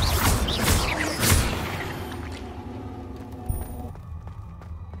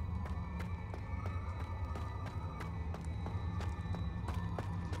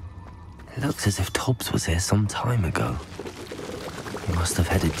 It looks as if Tobbs was here some time ago. He must have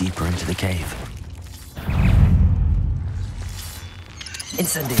headed deeper into the cave.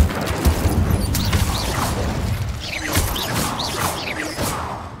 Incendio!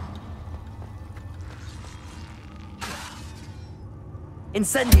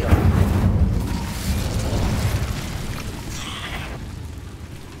 Incendio!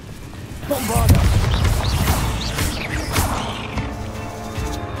 Bombarda!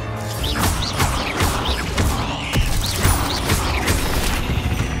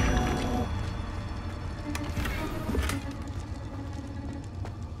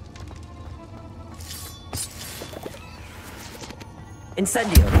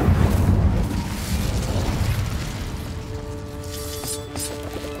 Incendio!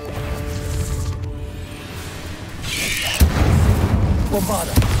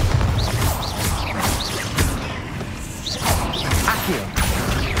 Bombarda! Accio!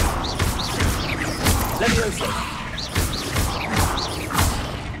 Levioso!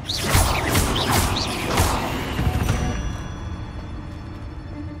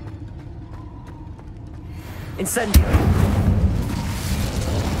 Incendio!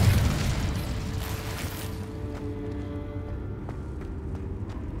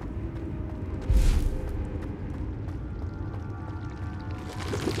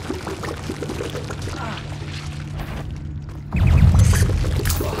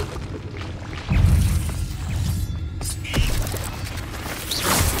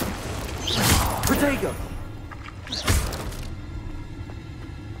 Protego!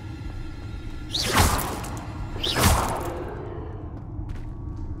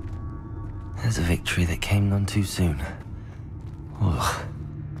 There's a victory that came none too soon. Ugh.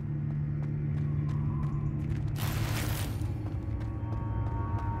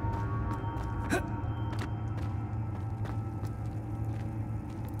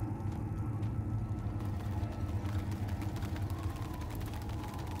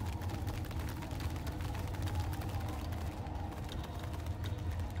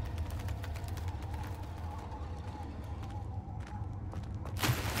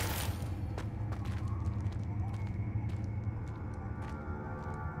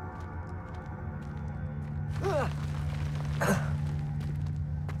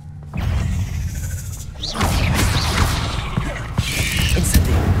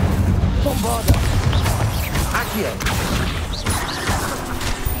 Incendio! Bombarda! Accio!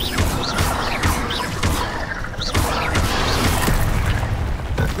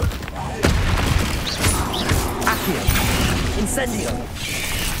 Accio! Incendio!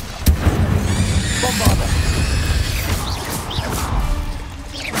 Bombarda!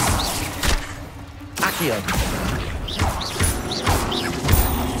 Accio!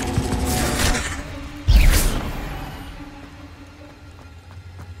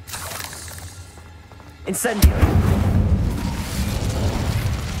 Incendio!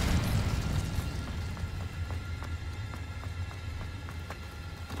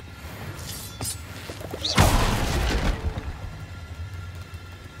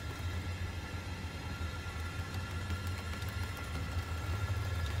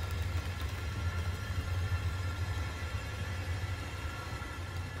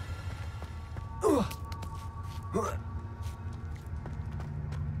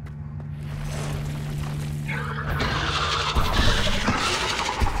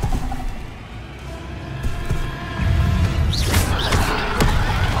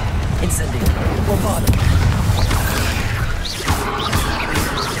 Incendio! Bombarda!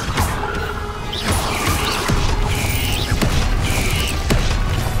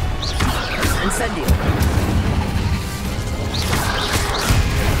 Incendio!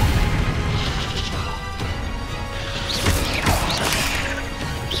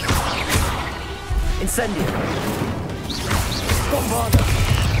 Incendio! Bombarda!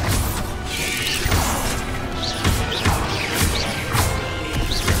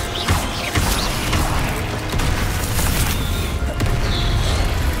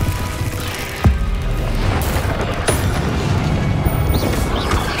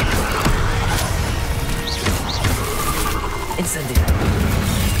 Incendio!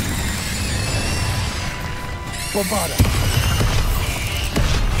 Bombarda!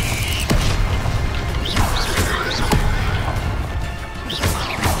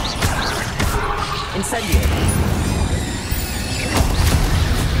 Incendio!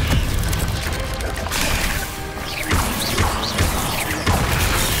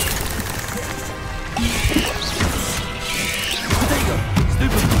 Protego!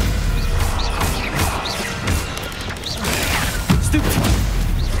 Stupefy! Stupefy!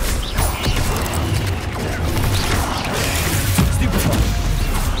 Stupefy!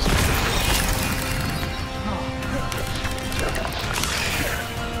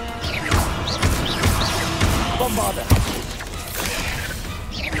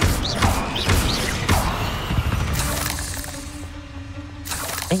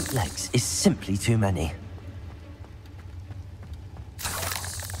 8 legs is simply too many.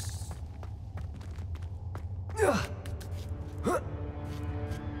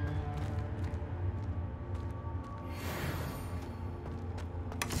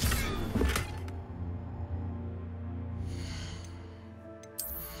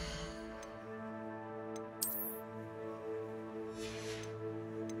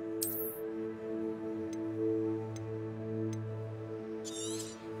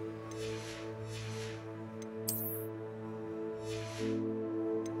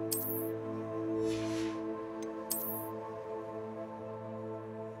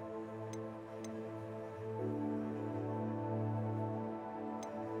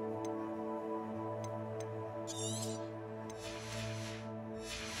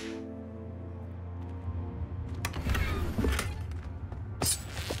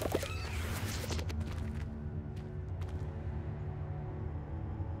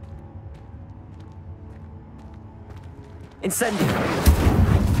 Incendio!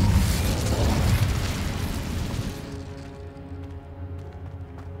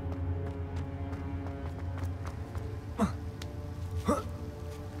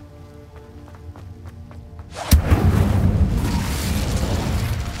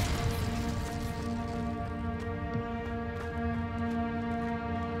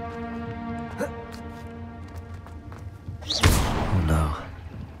 Oh no.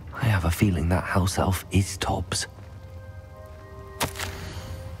 I have a feeling that house elf is Tobbs.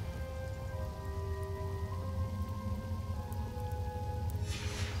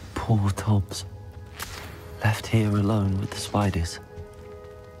 Poor Tobbs. Left here alone with the spiders.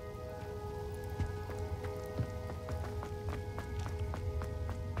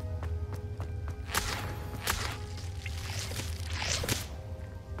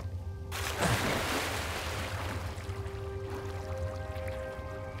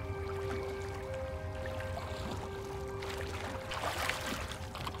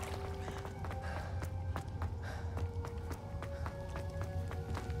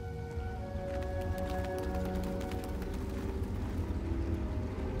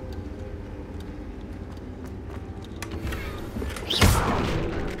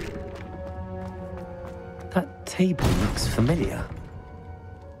 That table looks familiar.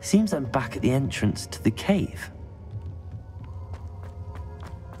 Seems I'm back at the entrance to the cave.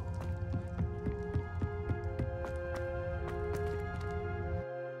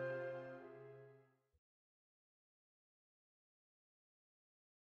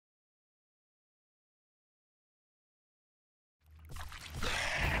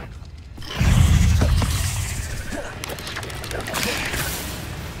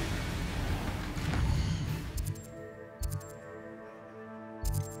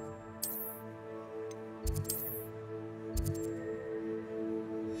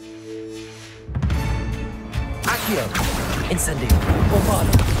 Incendio,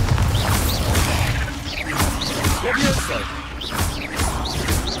 bombado. Levioso.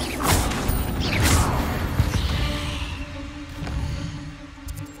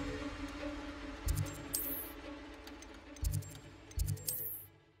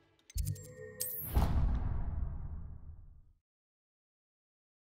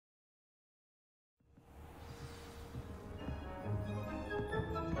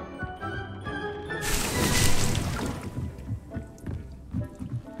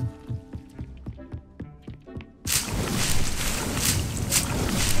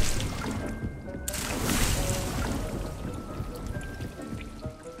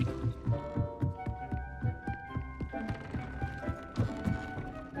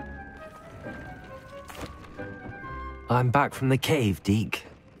 I'm back from the cave, Deke.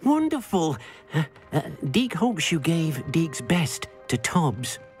 Wonderful. Deke hopes you gave Deke's best to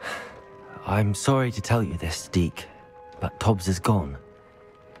Tobbs. I'm sorry to tell you this, Deke, but Tobbs is gone.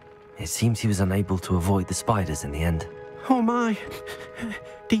 It seems he was unable to avoid the spiders in the end. Oh my.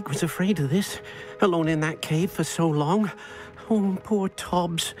 Deke was afraid of this, alone in that cave for so long. Oh, poor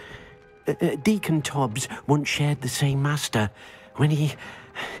Tobbs. Deke and Tobbs once shared the same master. When he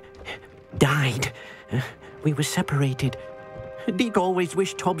died, we were separated. Deke always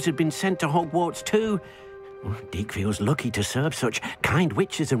wished Tobbs had been sent to Hogwarts too. Deke feels lucky to serve such kind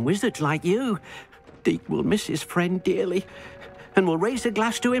witches and wizards like you. Deke will miss his friend dearly, and will raise a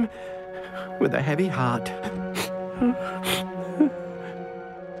glass to him with a heavy heart.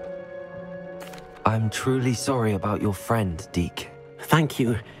 I'm truly sorry about your friend, Deke. Thank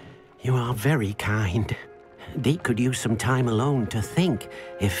you. You are very kind. Deke could use some time alone to think,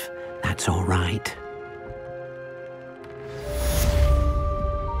 if that's all right.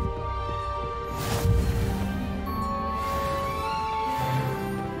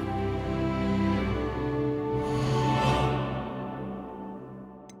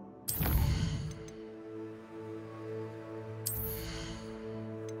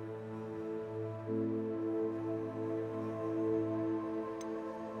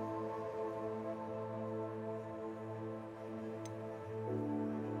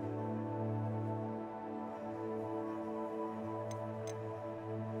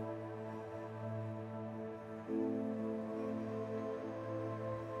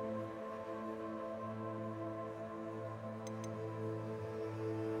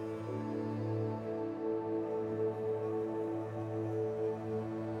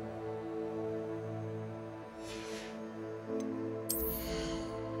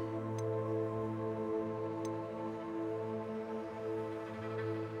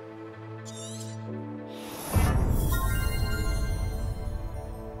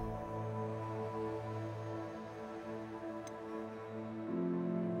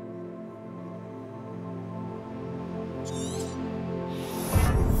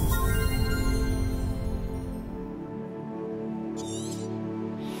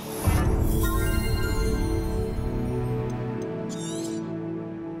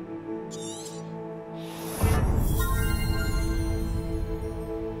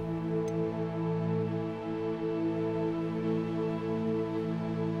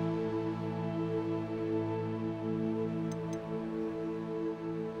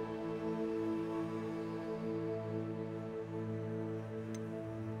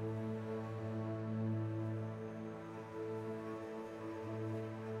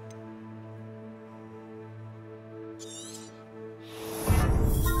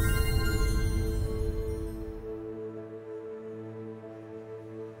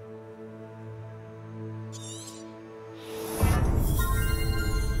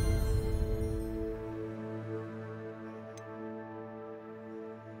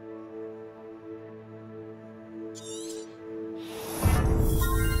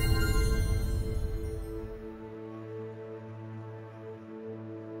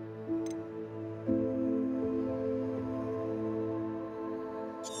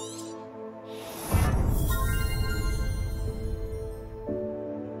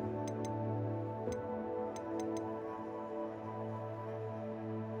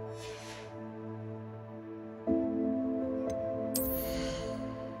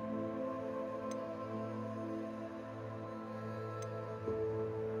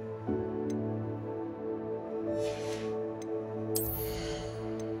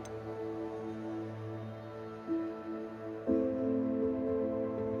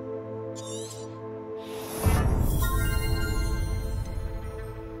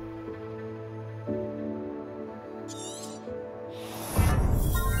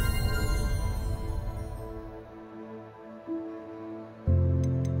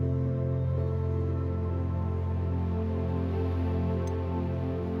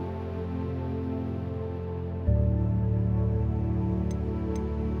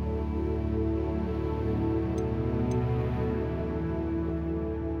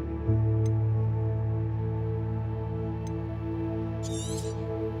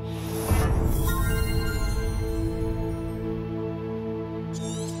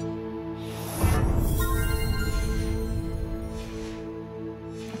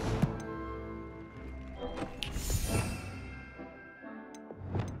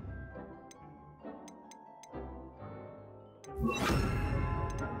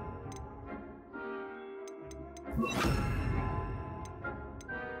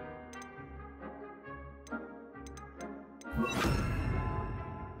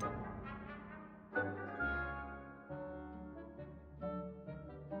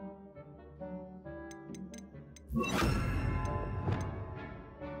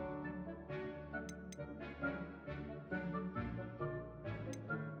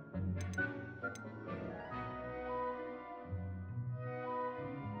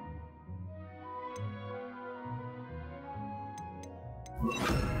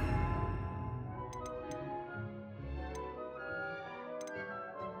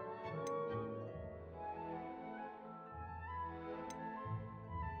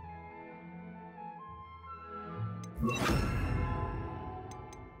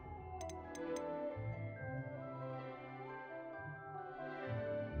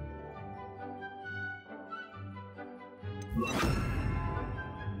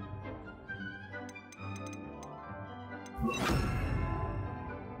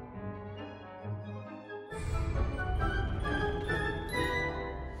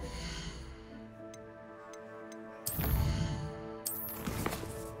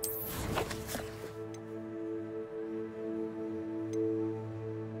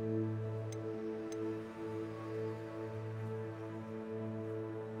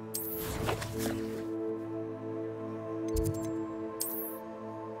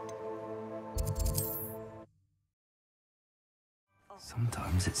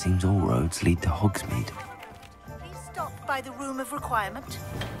 Sometimes it seems all roads lead to Hogsmeade. Please stop by the Room of Requirement.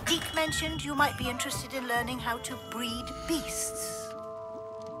 Deke mentioned you might be interested in learning how to breed beasts.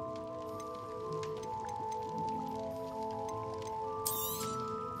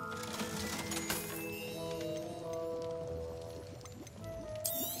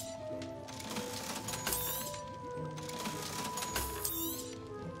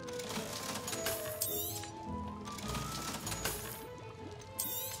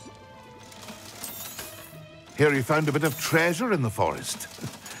 Hear you found a bit of treasure in the forest.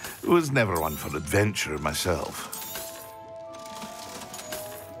 Was never one for adventure myself.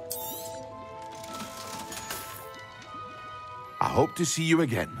 I hope to see you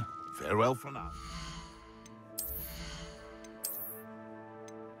again. Farewell for now.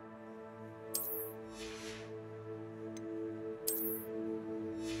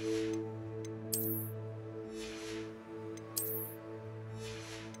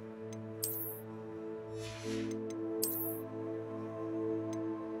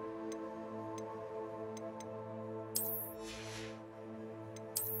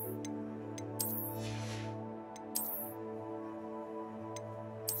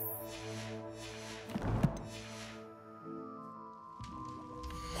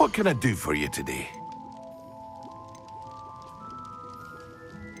 What can I do for you today?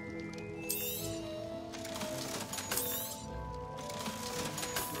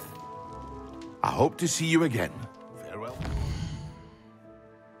 I hope to see you again. Farewell.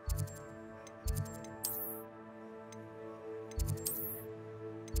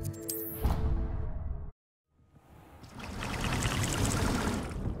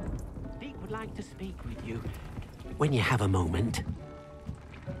 Deke would like to speak with you when you have a moment.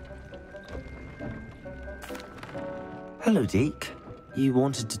 Hello, Deke. You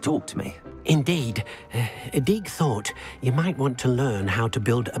wanted to talk to me? Indeed. Deke thought you might want to learn how to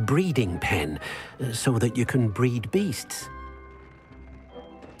build a breeding pen so that you can breed beasts.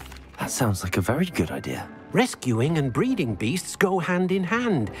 That sounds like a very good idea. Rescuing and breeding beasts go hand in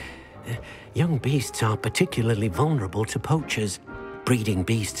hand. Young beasts are particularly vulnerable to poachers. Breeding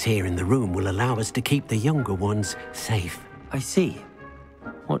beasts here in the room will allow us to keep the younger ones safe. I see.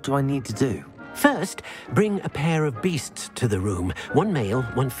 What do I need to do? First, bring a pair of beasts to the room. One male,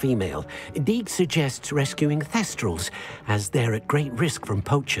 one female. Deke suggests rescuing thestrals, as they're at great risk from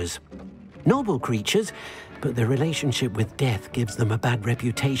poachers. Noble creatures, but their relationship with death gives them a bad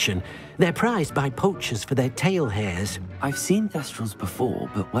reputation. They're prized by poachers for their tail hairs. I've seen thestrals before,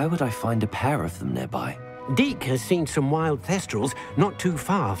 but where would I find a pair of them nearby? Deke has seen some wild thestrals not too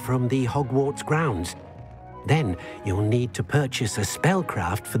far from the Hogwarts grounds. Then you'll need to purchase a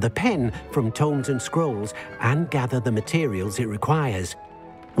spellcraft for the pen from Tomes and Scrolls and gather the materials it requires.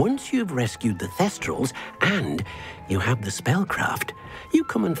 Once you've rescued the thestrals and you have the spellcraft, you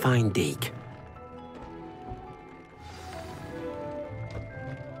come and find Deke.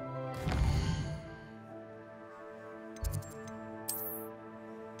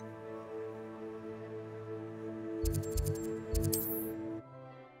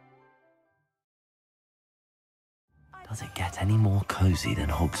 Does it get any more cozy than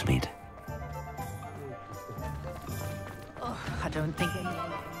Hogsmeade? Oh, I don't think...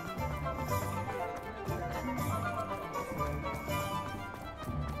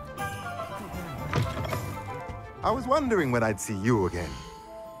 I was wondering when I'd see you again.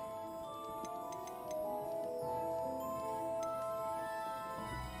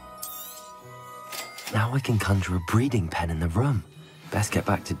 Now I can conjure a breeding pen in the room. Best get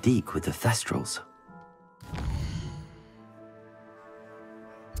back to Deke with the Thestrals.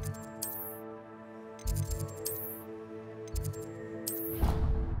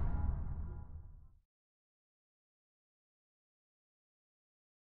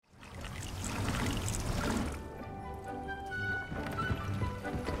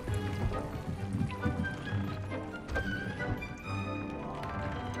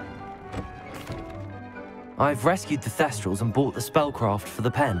 I've rescued the Thestrals and bought the spellcraft for the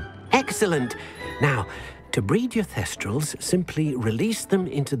pen. Excellent! Now, to breed your Thestrals, simply release them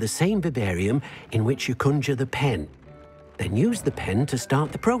into the same vivarium in which you conjure the pen. Then use the pen to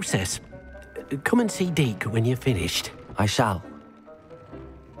start the process. Come and see Deke when you're finished. I shall.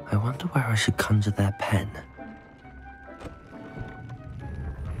 I wonder where I should conjure their pen.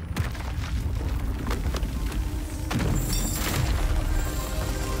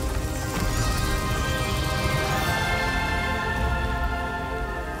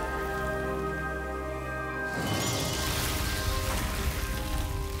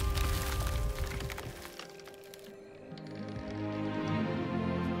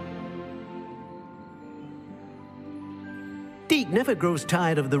 Deke never grows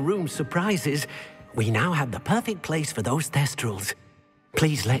tired of the room's surprises. We now have the perfect place for those Thestrals.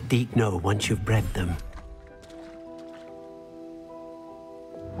 Please let Deke know once you've bred them.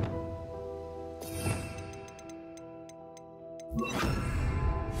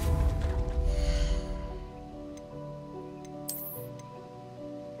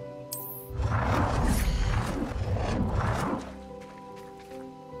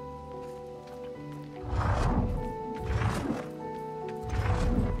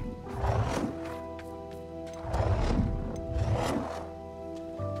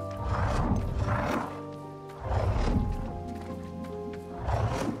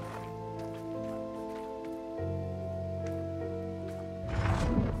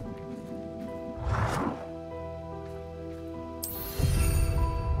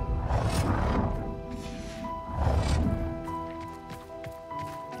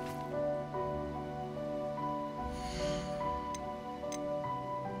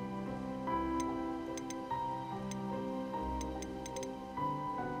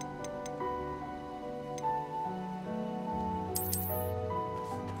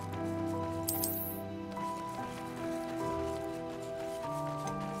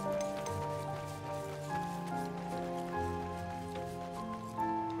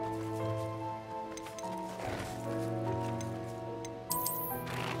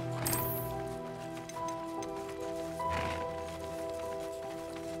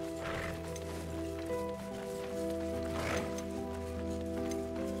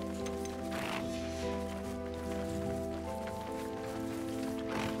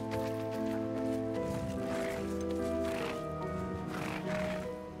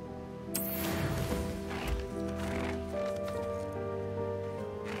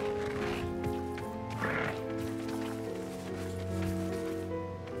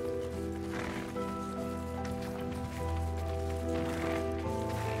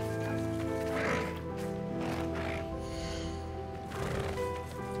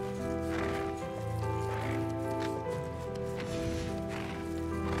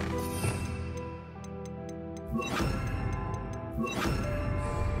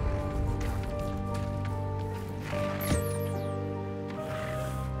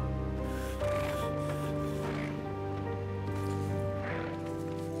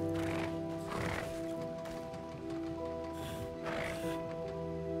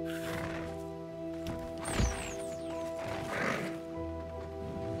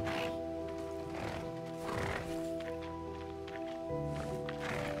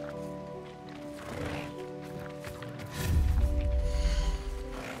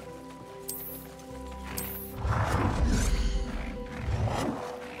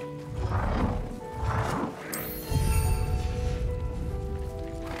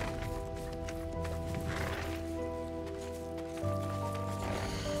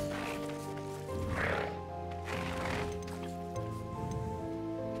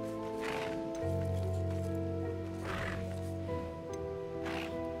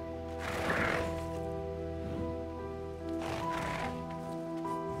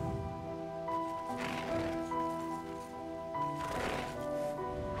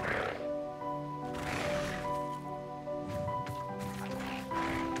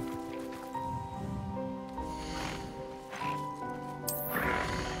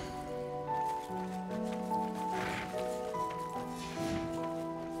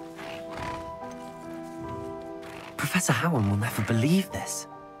 Professor Howard will never believe this.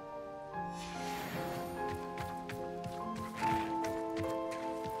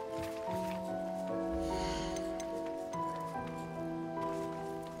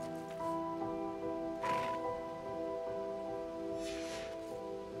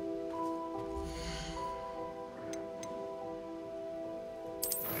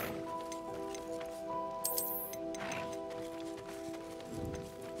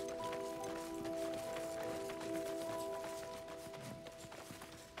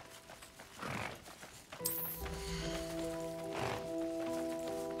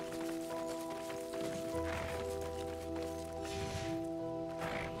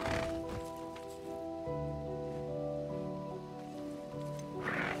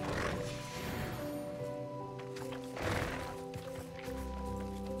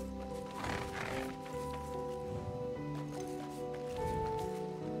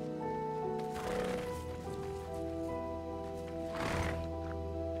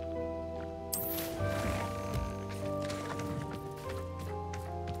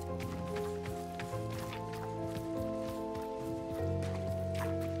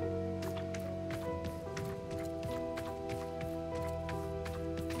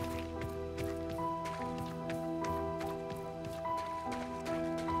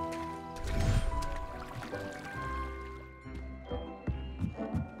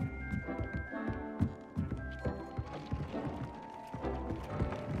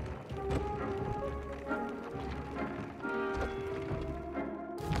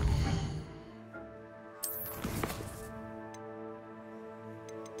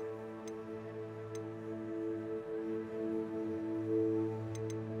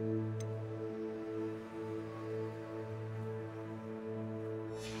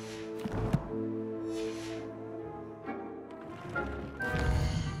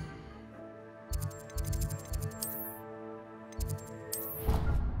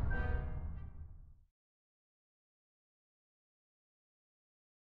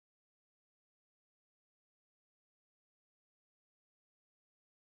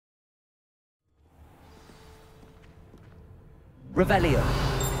 Revelio.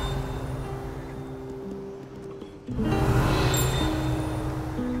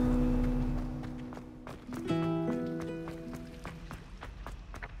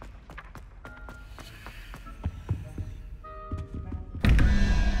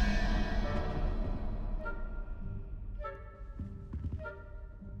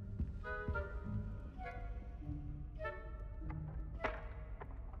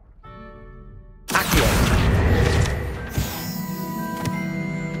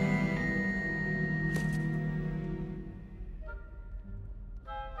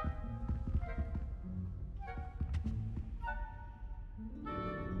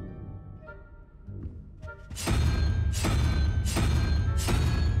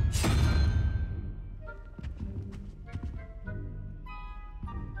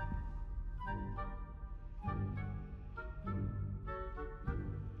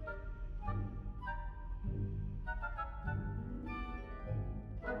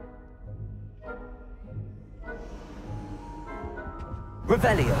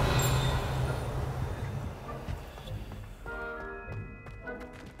 Revelio.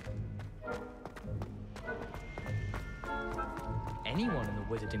 Anyone in the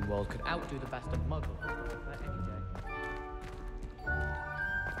wizarding world could outdo the best of Muggle any day.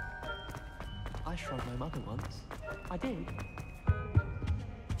 I shrugged my mother once. I did.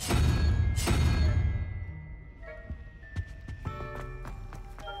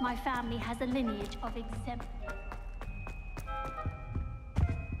 My family has a lineage of exemplary.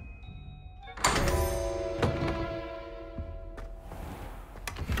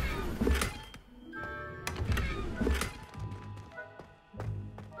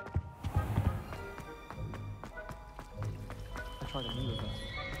 Try the new reverse.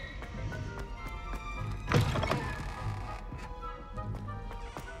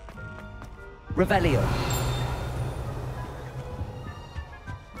 Revelio.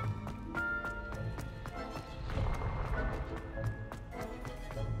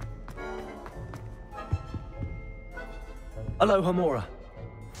 Alohomora.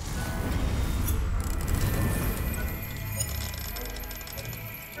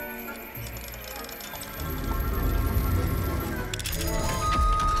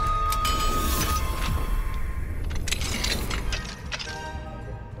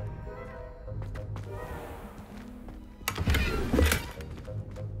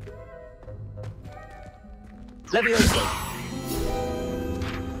 Levioso.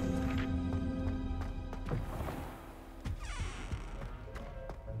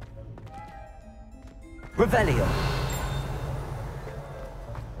 Revelio.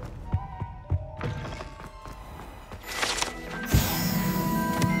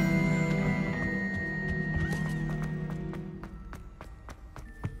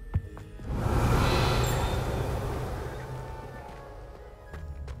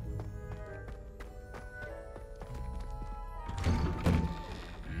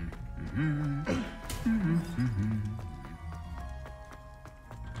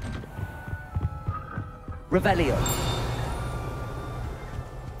 Revelio.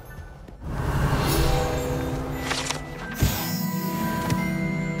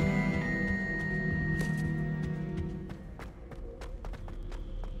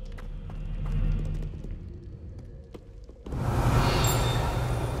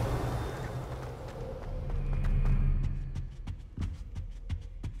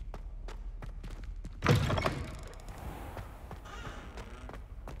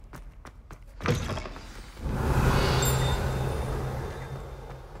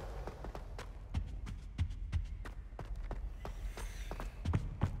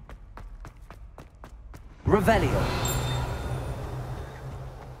 Revelio.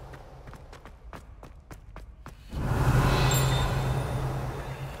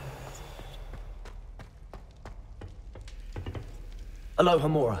 Aloha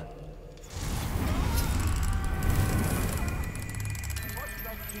Mora.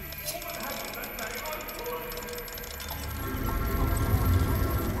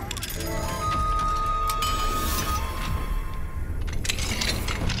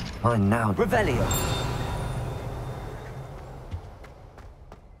 Mine now. Revelio.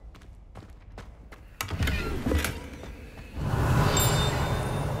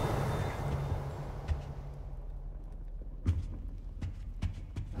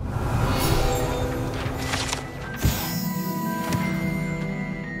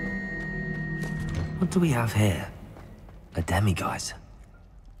 What do we have here? A demiguise.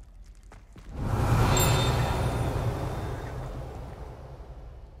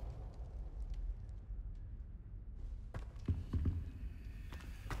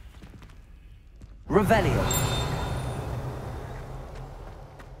 Revelio.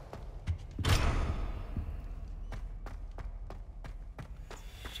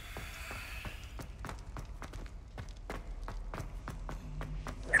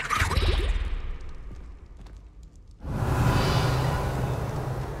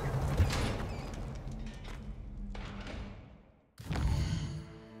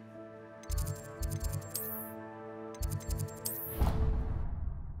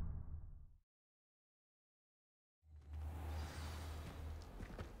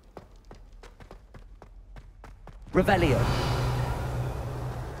 Revelio.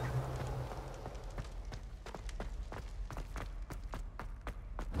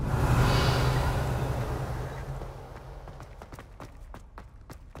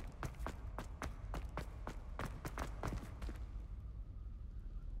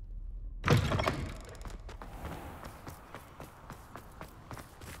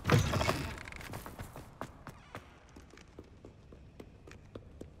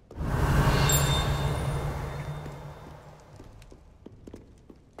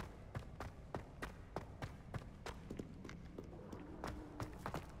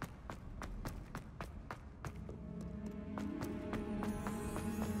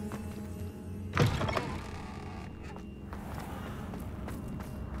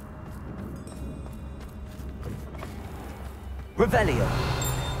 Revelio.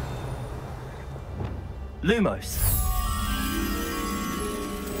 Lumos.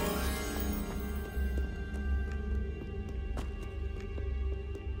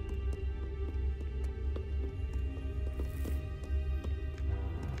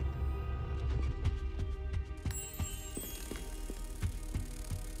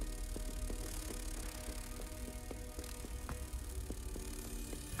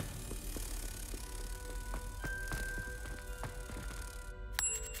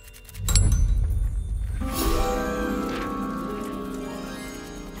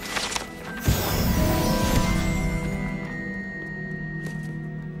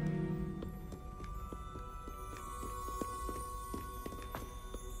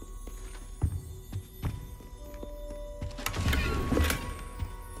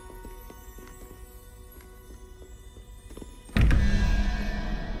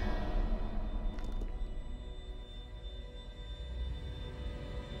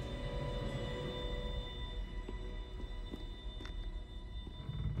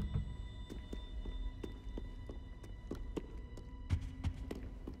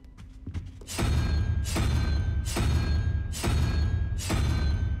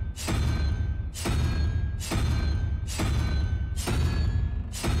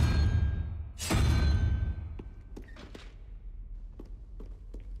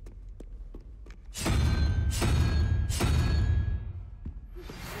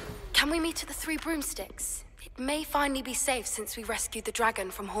 Can we meet at the Three Broomsticks? It may finally be safe since we rescued the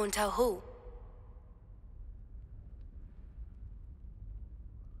dragon from Horntail Hall.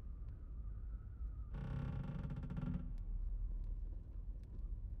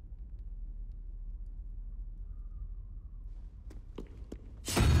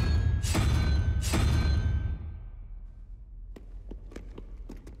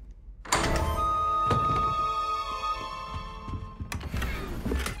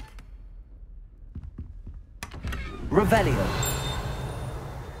 Revelio.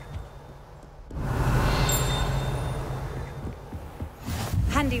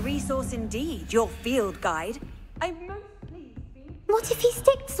 Handy resource indeed, your field guide. I'm most pleased. What if he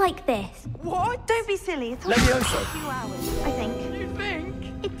sticks like this? What? Don't be silly. It's only Levioso. a few hours, I think. You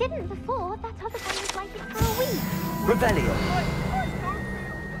think? It didn't before. That other one was like it for a week. Revelio.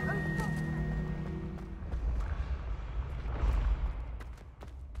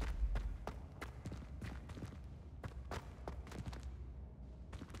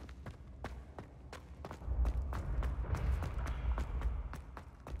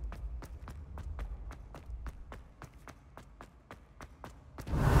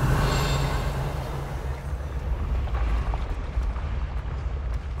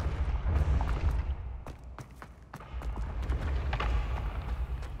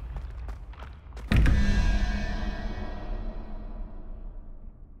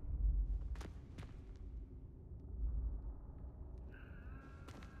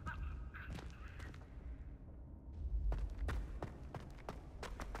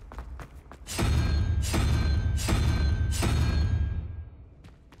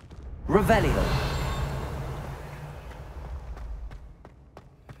 Revelio.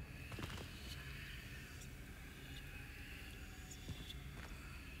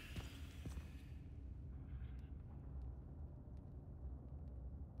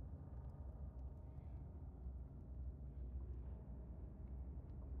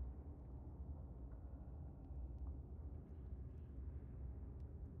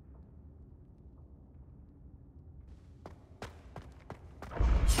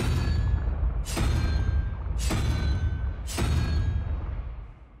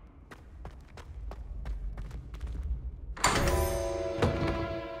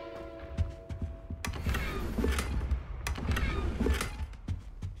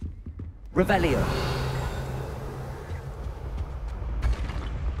 Revelio.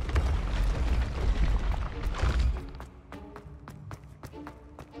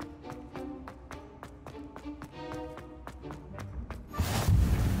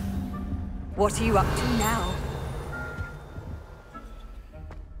 What are you up to now?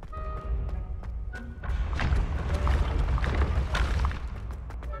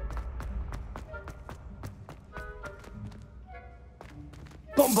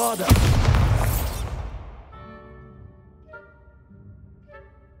 Bombarda.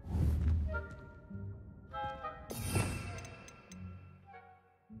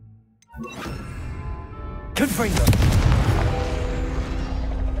 Confringo.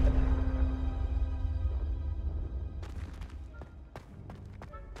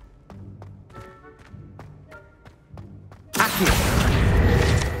 Accio.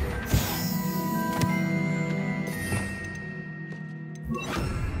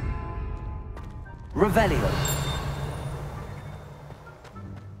 Revelio.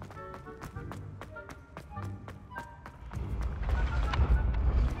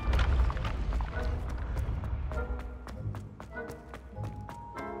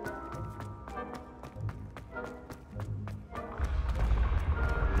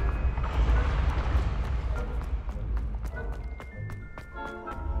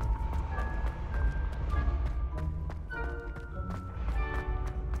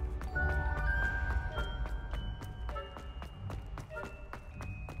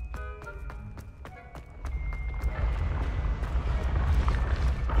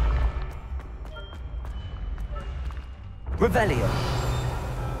 Revelio.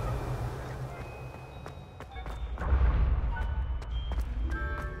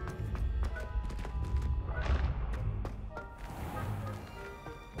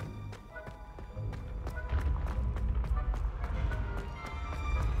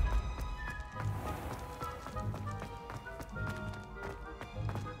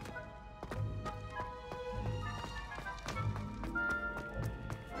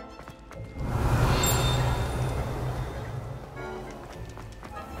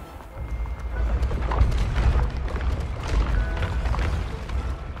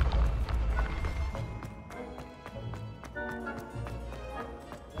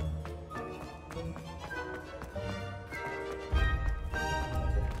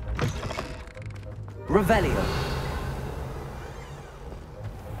 Revelio.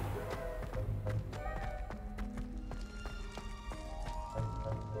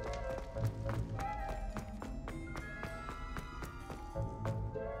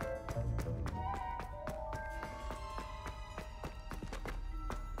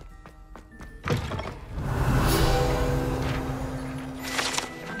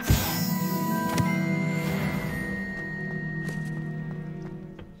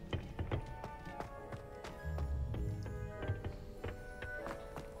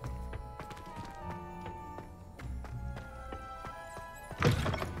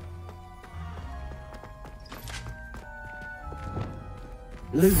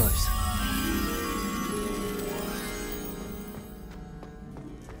 Lumos.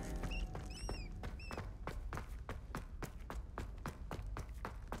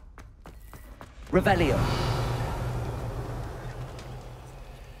 Revelio.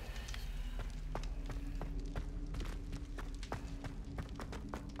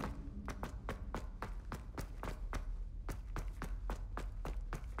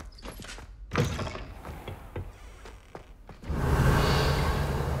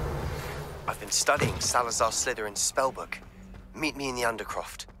 I've been studying Salazar Slytherin's spellbook. Meet me in the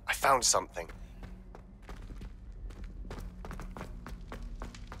Undercroft. I found something.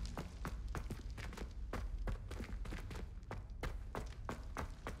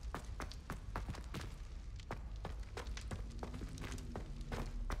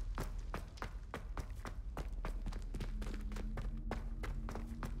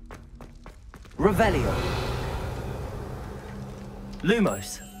 Revelio.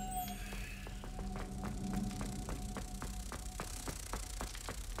 Lumos.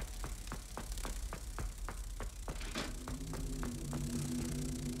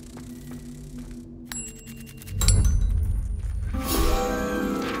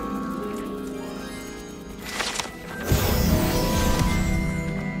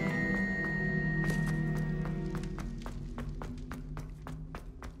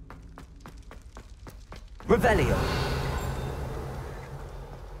 Revelio.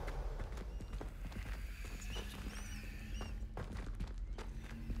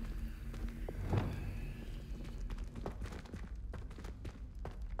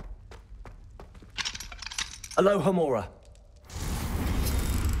 Alohomora.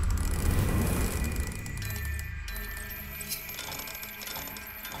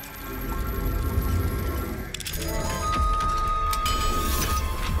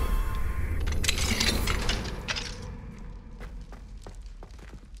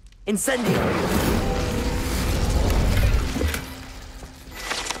 Incendio!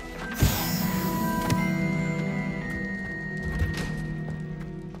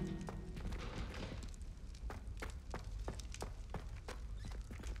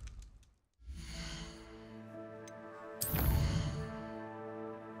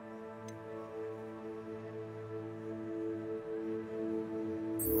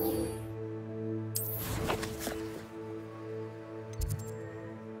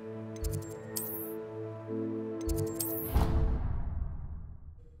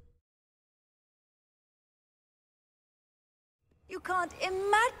 You can't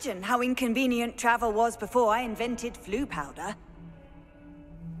imagine how inconvenient travel was before I invented flu powder.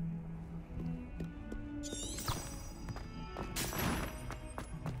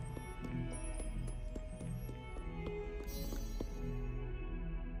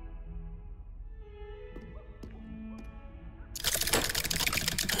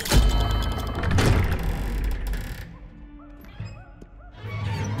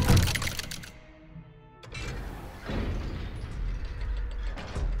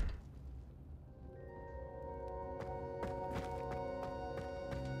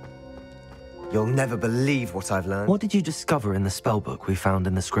 You'll never believe what I've learned. What did you discover in the spellbook we found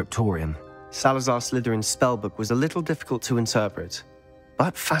in the scriptorium? Salazar Slytherin's spellbook was a little difficult to interpret,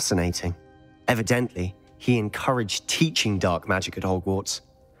 but fascinating. Evidently, he encouraged teaching dark magic at Hogwarts.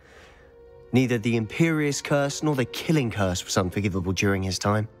 Neither the Imperious Curse nor the Killing Curse was unforgivable during his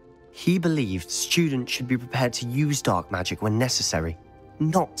time. He believed students should be prepared to use dark magic when necessary,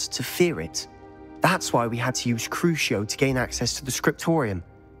 not to fear it. That's why we had to use Crucio to gain access to the scriptorium.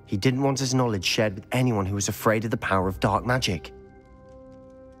 He didn't want his knowledge shared with anyone who was afraid of the power of dark magic.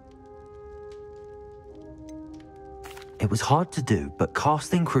 It was hard to do, but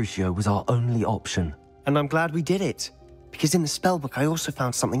casting Crucio was our only option. And I'm glad we did it, because in the spellbook I also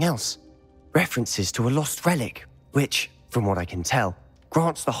found something else. References to a lost relic, which, from what I can tell,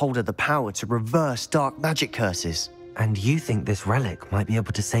 grants the holder the power to reverse dark magic curses. And you think this relic might be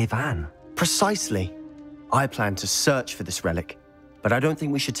able to save Anne? Precisely. I plan to search for this relic, but I don't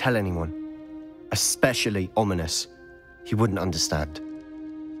think we should tell anyone. Especially Ominous. He wouldn't understand.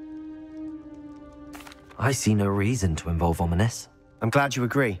 I see no reason to involve Ominous. I'm glad you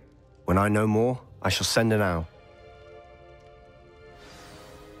agree. When I know more, I shall send an owl.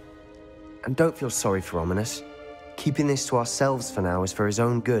 And don't feel sorry for Ominous. Keeping this to ourselves for now is for his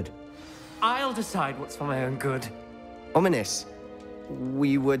own good. I'll decide what's for my own good. Ominous,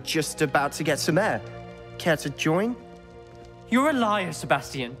 we were just about to get some air. Care to join? You're a liar,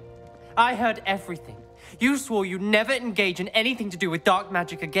 Sebastian. I heard everything. You swore you'd never engage in anything to do with dark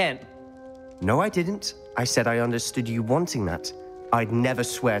magic again. No, I didn't. I said I understood you wanting that. I'd never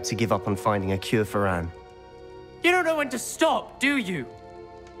swear to give up on finding a cure for Anne. You don't know when to stop, do you?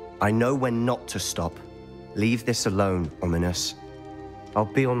 I know when not to stop. Leave this alone, Ominous. I'll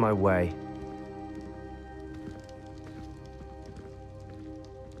be on my way.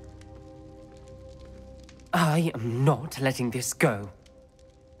 I am not letting this go.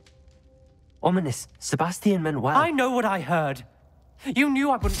 Ominous, Sebastian meant well. I know what I heard. You knew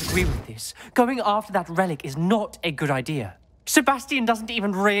I wouldn't agree with this. Going after that relic is not a good idea. Sebastian doesn't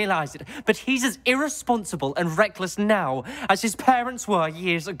even realize it, but he's as irresponsible and reckless now as his parents were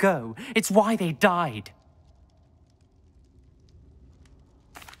years ago. It's why they died.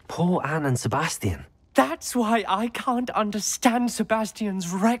 Poor Anne and Sebastian. That's why I can't understand Sebastian's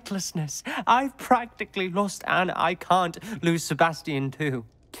recklessness. I've practically lost Anne. I can't lose Sebastian too.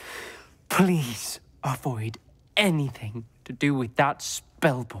 Please avoid anything to do with that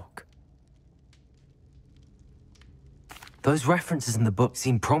spellbook. Those references in the book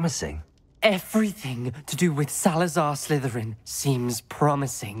seem promising. Everything to do with Salazar Slytherin seems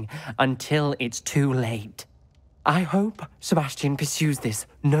promising until it's too late. I hope Sebastian pursues this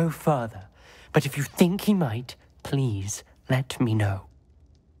no further, but if you think he might, please let me know.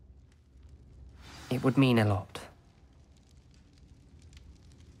 It would mean a lot.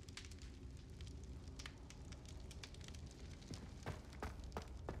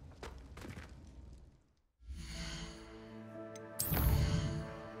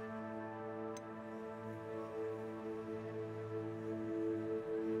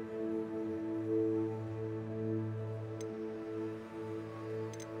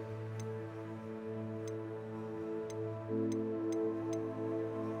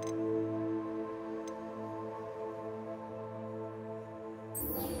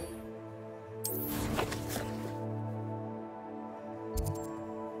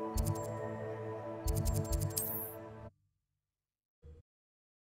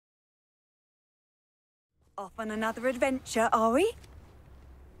 Off on another adventure, are we?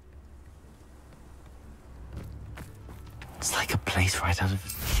 It's like a place right out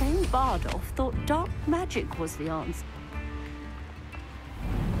of... Shane Bardolph thought dark magic was the answer.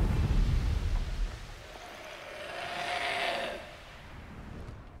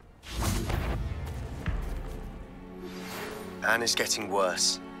 Anne is getting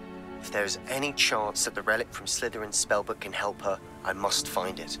worse. If there is any chance that the relic from Slytherin's spellbook can help her, I must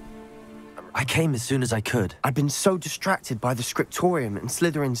find it. I came as soon as I could. I'd been so distracted by the scriptorium and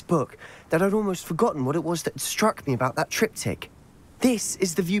Slytherin's book that I'd almost forgotten what it was that struck me about that triptych. This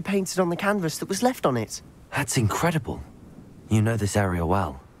is the view painted on the canvas that was left on it. That's incredible. You know this area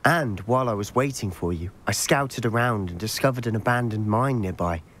well. And while I was waiting for you, I scouted around and discovered an abandoned mine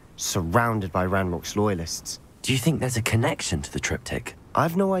nearby, surrounded by Ranrock's loyalists. Do you think there's a connection to the triptych?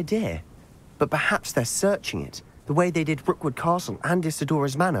 I've no idea, but perhaps they're searching it, the way they did Rookwood Castle and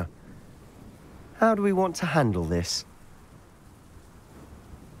Isidora's Manor. How do we want to handle this?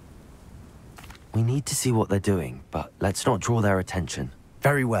 We need to see what they're doing, but let's not draw their attention.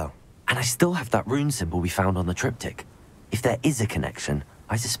 Very well. And I still have that rune symbol we found on the triptych. If there is a connection,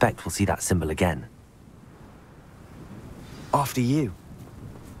 I suspect we'll see that symbol again. After you.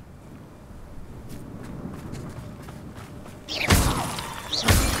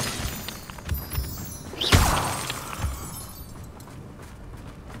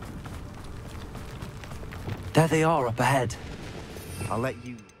 There they are, up ahead. I'll let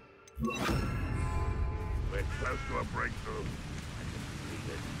you... We're close to a breakthrough.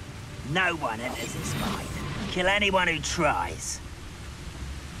 No one enters this mine. Kill anyone who tries.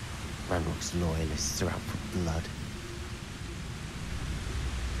 Ranrock's loyalists are out for blood.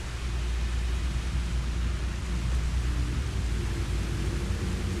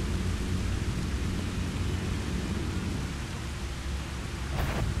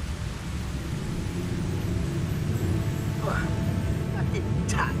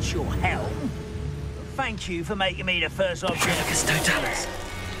 Touch your helm. Thank you for making me the first object of Totalis.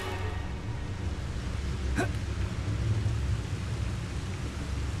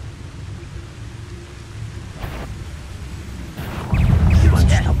 You won't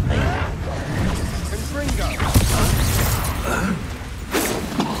stop me.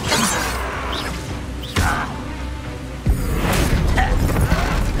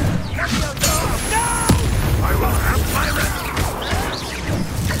 I will have my rescue.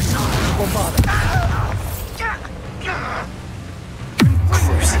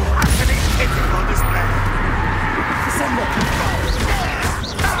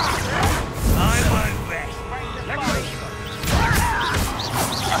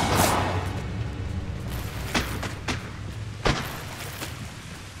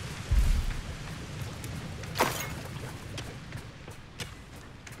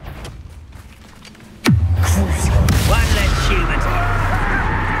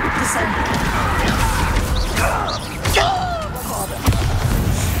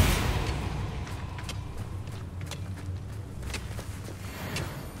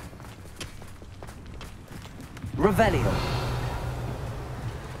 Revelio.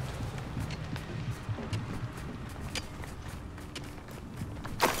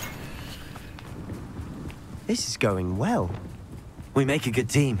 This is going well. We make a good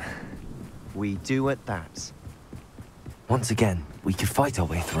team. We do at that. Once again, we could fight our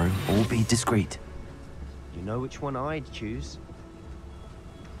way through, or be discreet. You know which one I'd choose?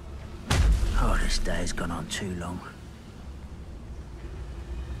 Oh, this day's gone on too long.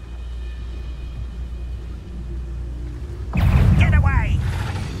 Get away!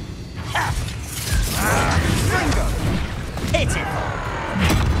 Hit it!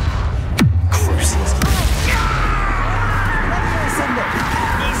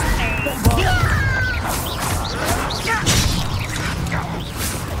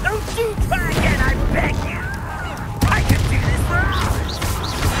 Don't you try again, I beg you! I can do this for hours!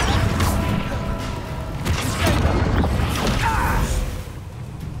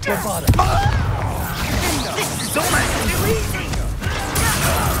 This is almost too easy!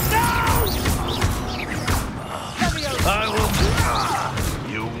 I will...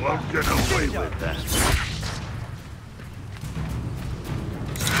 You won't get away with that.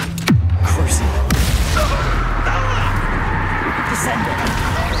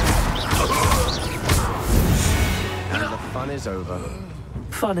 And the fun is over.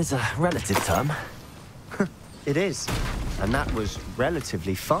 Fun is a relative term. It is. And that was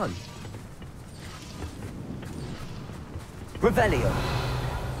relatively fun. Revelio.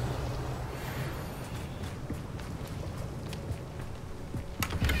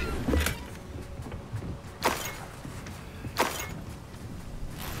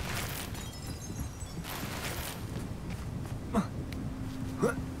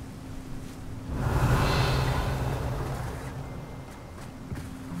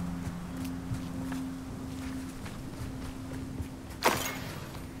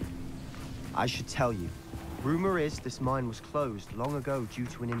 I should tell you. Rumor is this mine was closed long ago due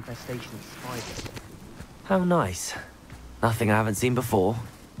to an infestation of spiders. How nice. Nothing I haven't seen before.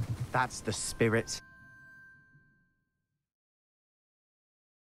 That's the spirit.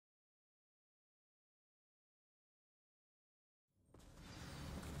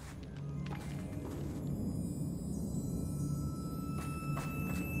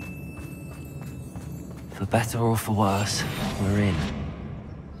 For better or for worse, we're in.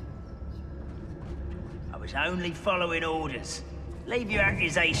 I was only following orders. Leave your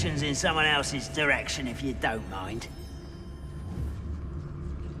accusations in someone else's direction if you don't mind.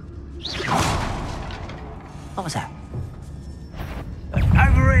 What was that?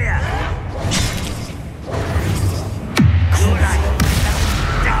 Over here!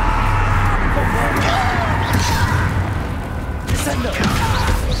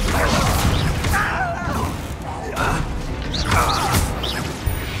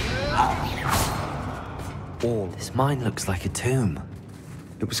 All. This mine looks like a tomb.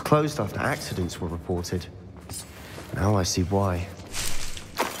 It was closed after accidents were reported. Now I see why.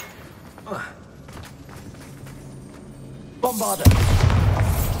 Bombarder!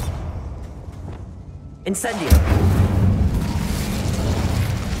 Incendio!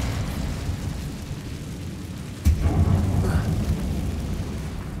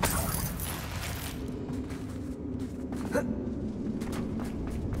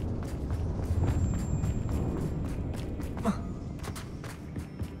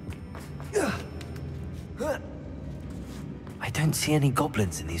 I don't see any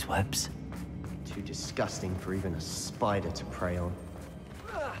goblins in these webs. Too disgusting for even a spider to prey on.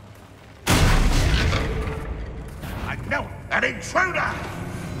 I know an intruder!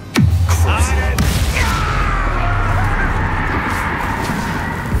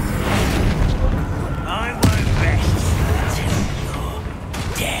 I won't rest until you're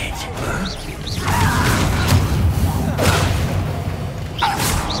dead.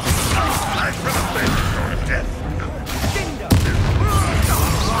 I should have been your death.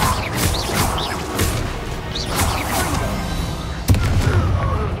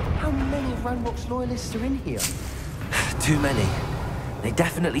 How many Ranrock's loyalists are in here? Too many. They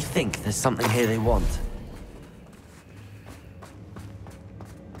definitely think there's something here they want.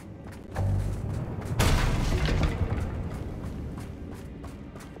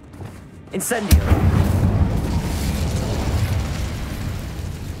 Incendio!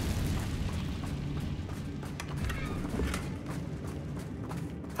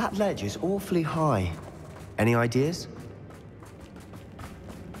 That ledge is awfully high. Any ideas?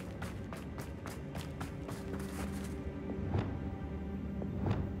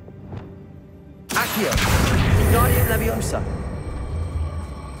 Accio! Guardian Leviosa!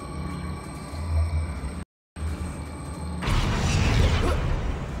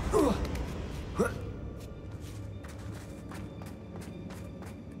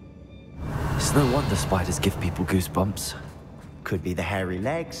 It's no wonder spiders give people goosebumps. Could be the hairy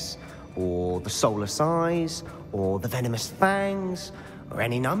legs, or the soulless eyes, or the venomous fangs, or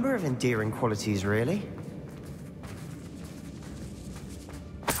any number of endearing qualities, really.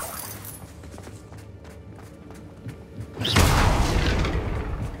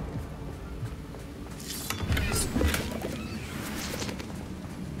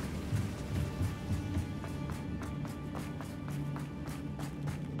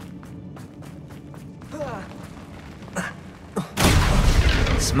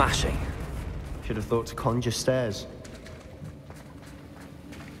 Smashing. Should have thought to conjure stairs.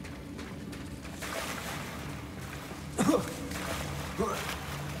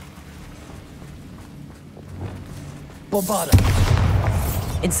 Bombarda!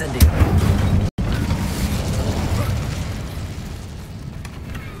 Incendio!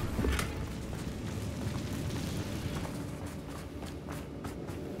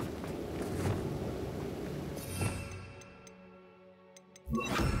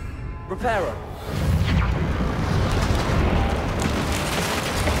 Reparo!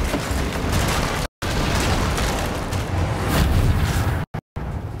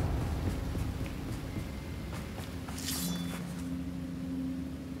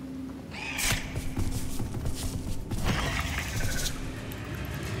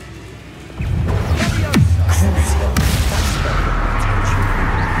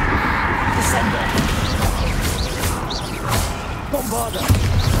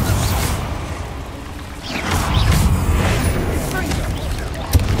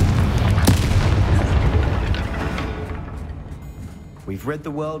 We've rid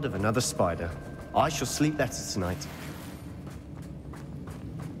the world of another spider. I shall sleep better tonight.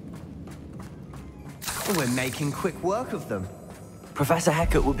 We're making quick work of them. Professor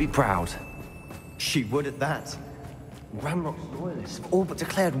Hecat would be proud. She would at that. Ranrock's loyalists have all but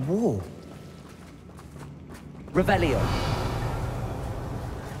declared war. Revelio.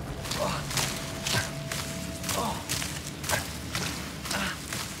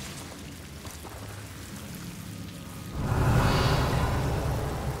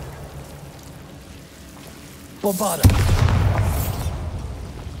 Bombarda.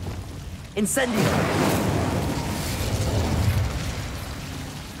 Incendio.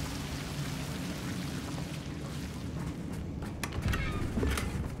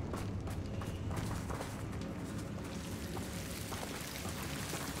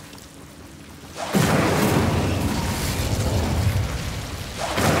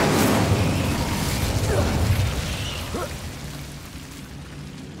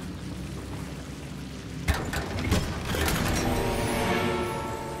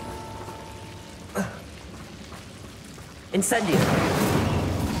 Incendio.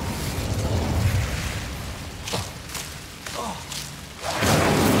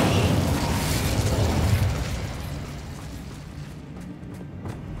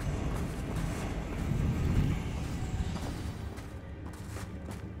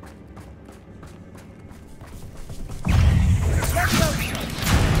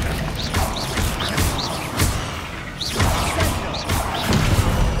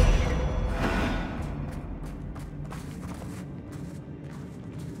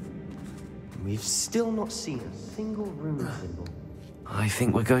 We've still not seen a single rune symbol. I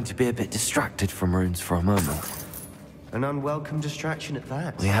think we're going to be a bit distracted from runes for a moment. An unwelcome distraction at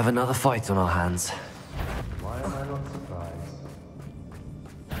that. We have another fight on our hands. Why am I not surprised?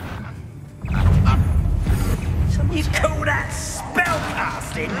 You call that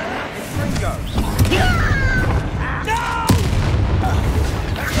spellcasting? Ringo.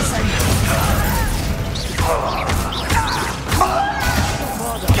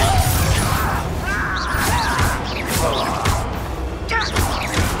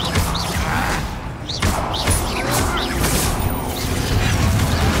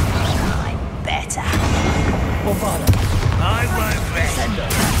 I won't rest.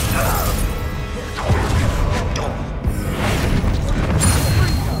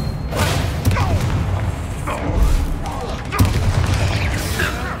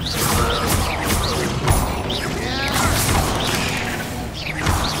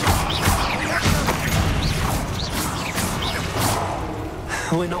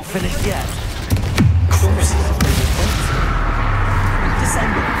 We're not finished yet.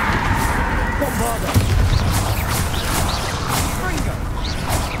 Descending. Bombarda.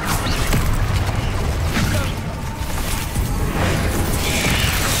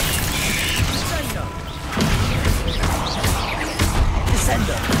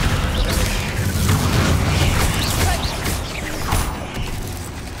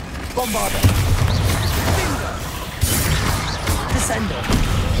 Bombarda. Descender.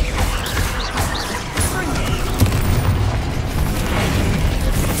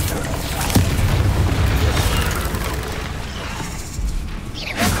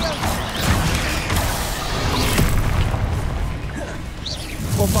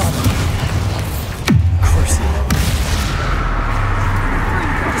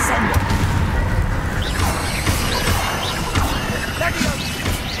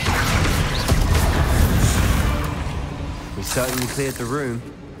 certainly cleared the room.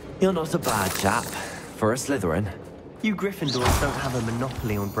 You're not a bad chap for a Slytherin. You Gryffindors don't have a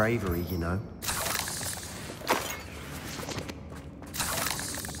monopoly on bravery, you know.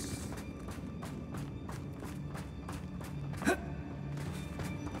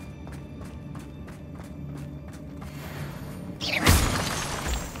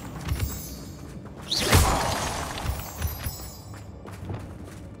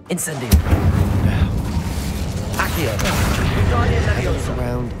 Incendio. Accio. Heading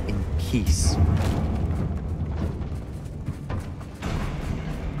around in peace.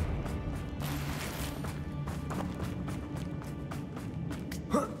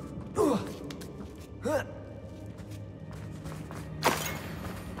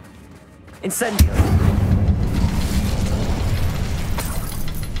 Incendio.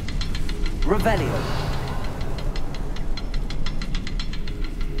 Revelio.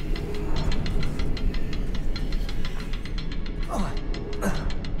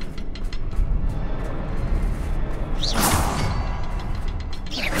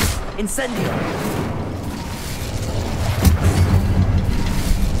 Incendio.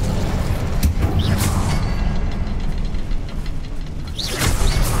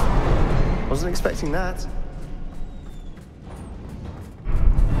 Wasn't expecting that.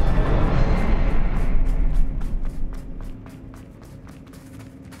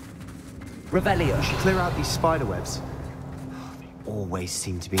 Revelio. We should clear out these spider webs. They always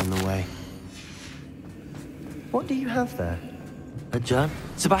seem to be in the way. What do you have there? A germ?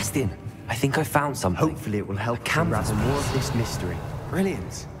 Sebastian, I think I found something. Hopefully it will help to unravel more of this mystery.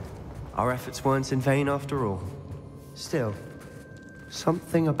 Brilliant. Our efforts weren't in vain after all. Still,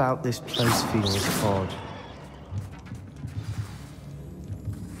 something about this place feels odd.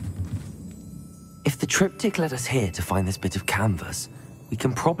 If the triptych led us here to find this bit of canvas, we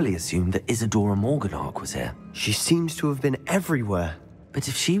can probably assume that Isadora Morganach was here. She seems to have been everywhere. But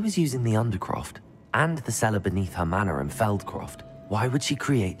if she was using the Undercroft, and the cellar beneath her manor in Feldcroft, why would she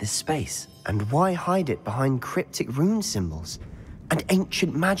create this space? And why hide it behind cryptic rune symbols? And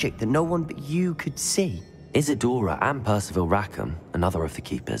ancient magic that no one but you could see? Isadora and Percival Rackham, another of the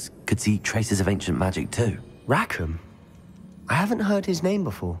Keepers, could see traces of ancient magic too. Rackham? I haven't heard his name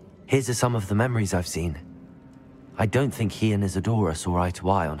before. Here's are some of the memories I've seen. I don't think he and Isadora saw eye to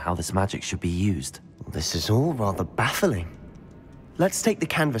eye on how this magic should be used. This is all rather baffling. Let's take the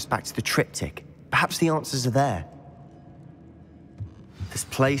canvas back to the triptych. Perhaps the answers are there. This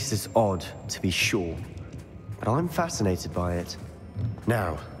place is odd, to be sure, but I'm fascinated by it.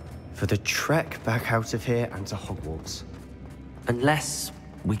 Now, for the trek back out of here and to Hogwarts. Unless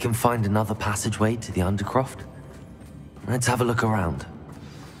we can find another passageway to the Undercroft. Let's have a look around.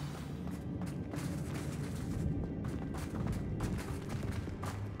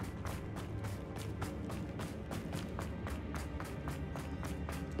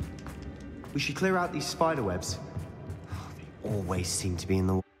 We should clear out these spider webs. They always seem to be in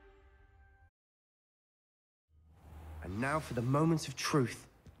the way. And now for the moment of truth.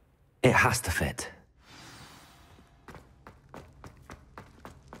 It has to fit.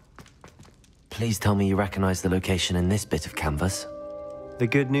 Please tell me you recognize the location in this bit of canvas. The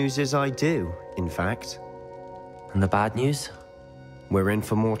good news is I do, in fact. And the bad news? We're in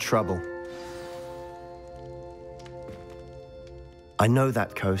for more trouble. I know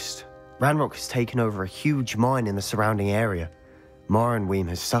that coast. Ranrock has taken over a huge mine in the surrounding area. Marrenweem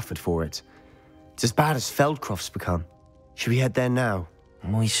has suffered for it. It's as bad as Feldcroft's become. Should we head there now?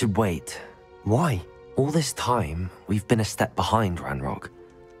 We should wait. Why? All this time, we've been a step behind Ranrock.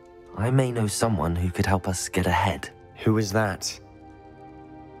 I may know someone who could help us get ahead. Who is that?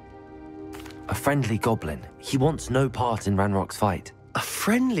 A friendly goblin. He wants no part in Ranrock's fight. A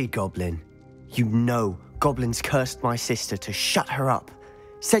friendly goblin? You know goblins cursed my sister to shut her up.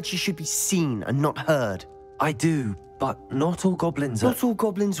 Said she should be seen and not heard. I do, but not all goblins are... Not all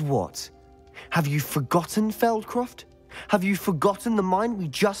goblins what? Have you forgotten Feldcroft? Have you forgotten the mine we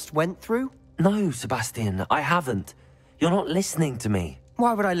just went through? No, Sebastian, I haven't. You're not listening to me.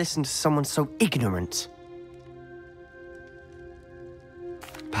 Why would I listen to someone so ignorant?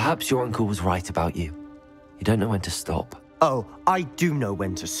 Perhaps your uncle was right about you. You don't know when to stop. Oh, I do know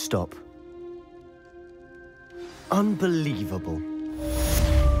when to stop. Unbelievable.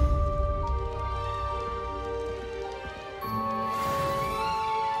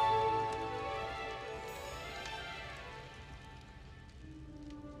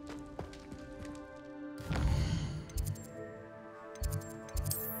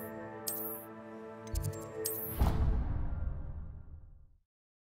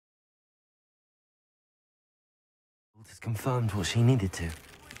 Has confirmed what she needed to.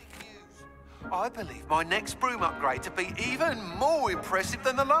 I believe my next broom upgrade to be even more impressive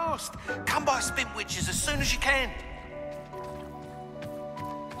than the last. Come by Spin Witches as soon as you can.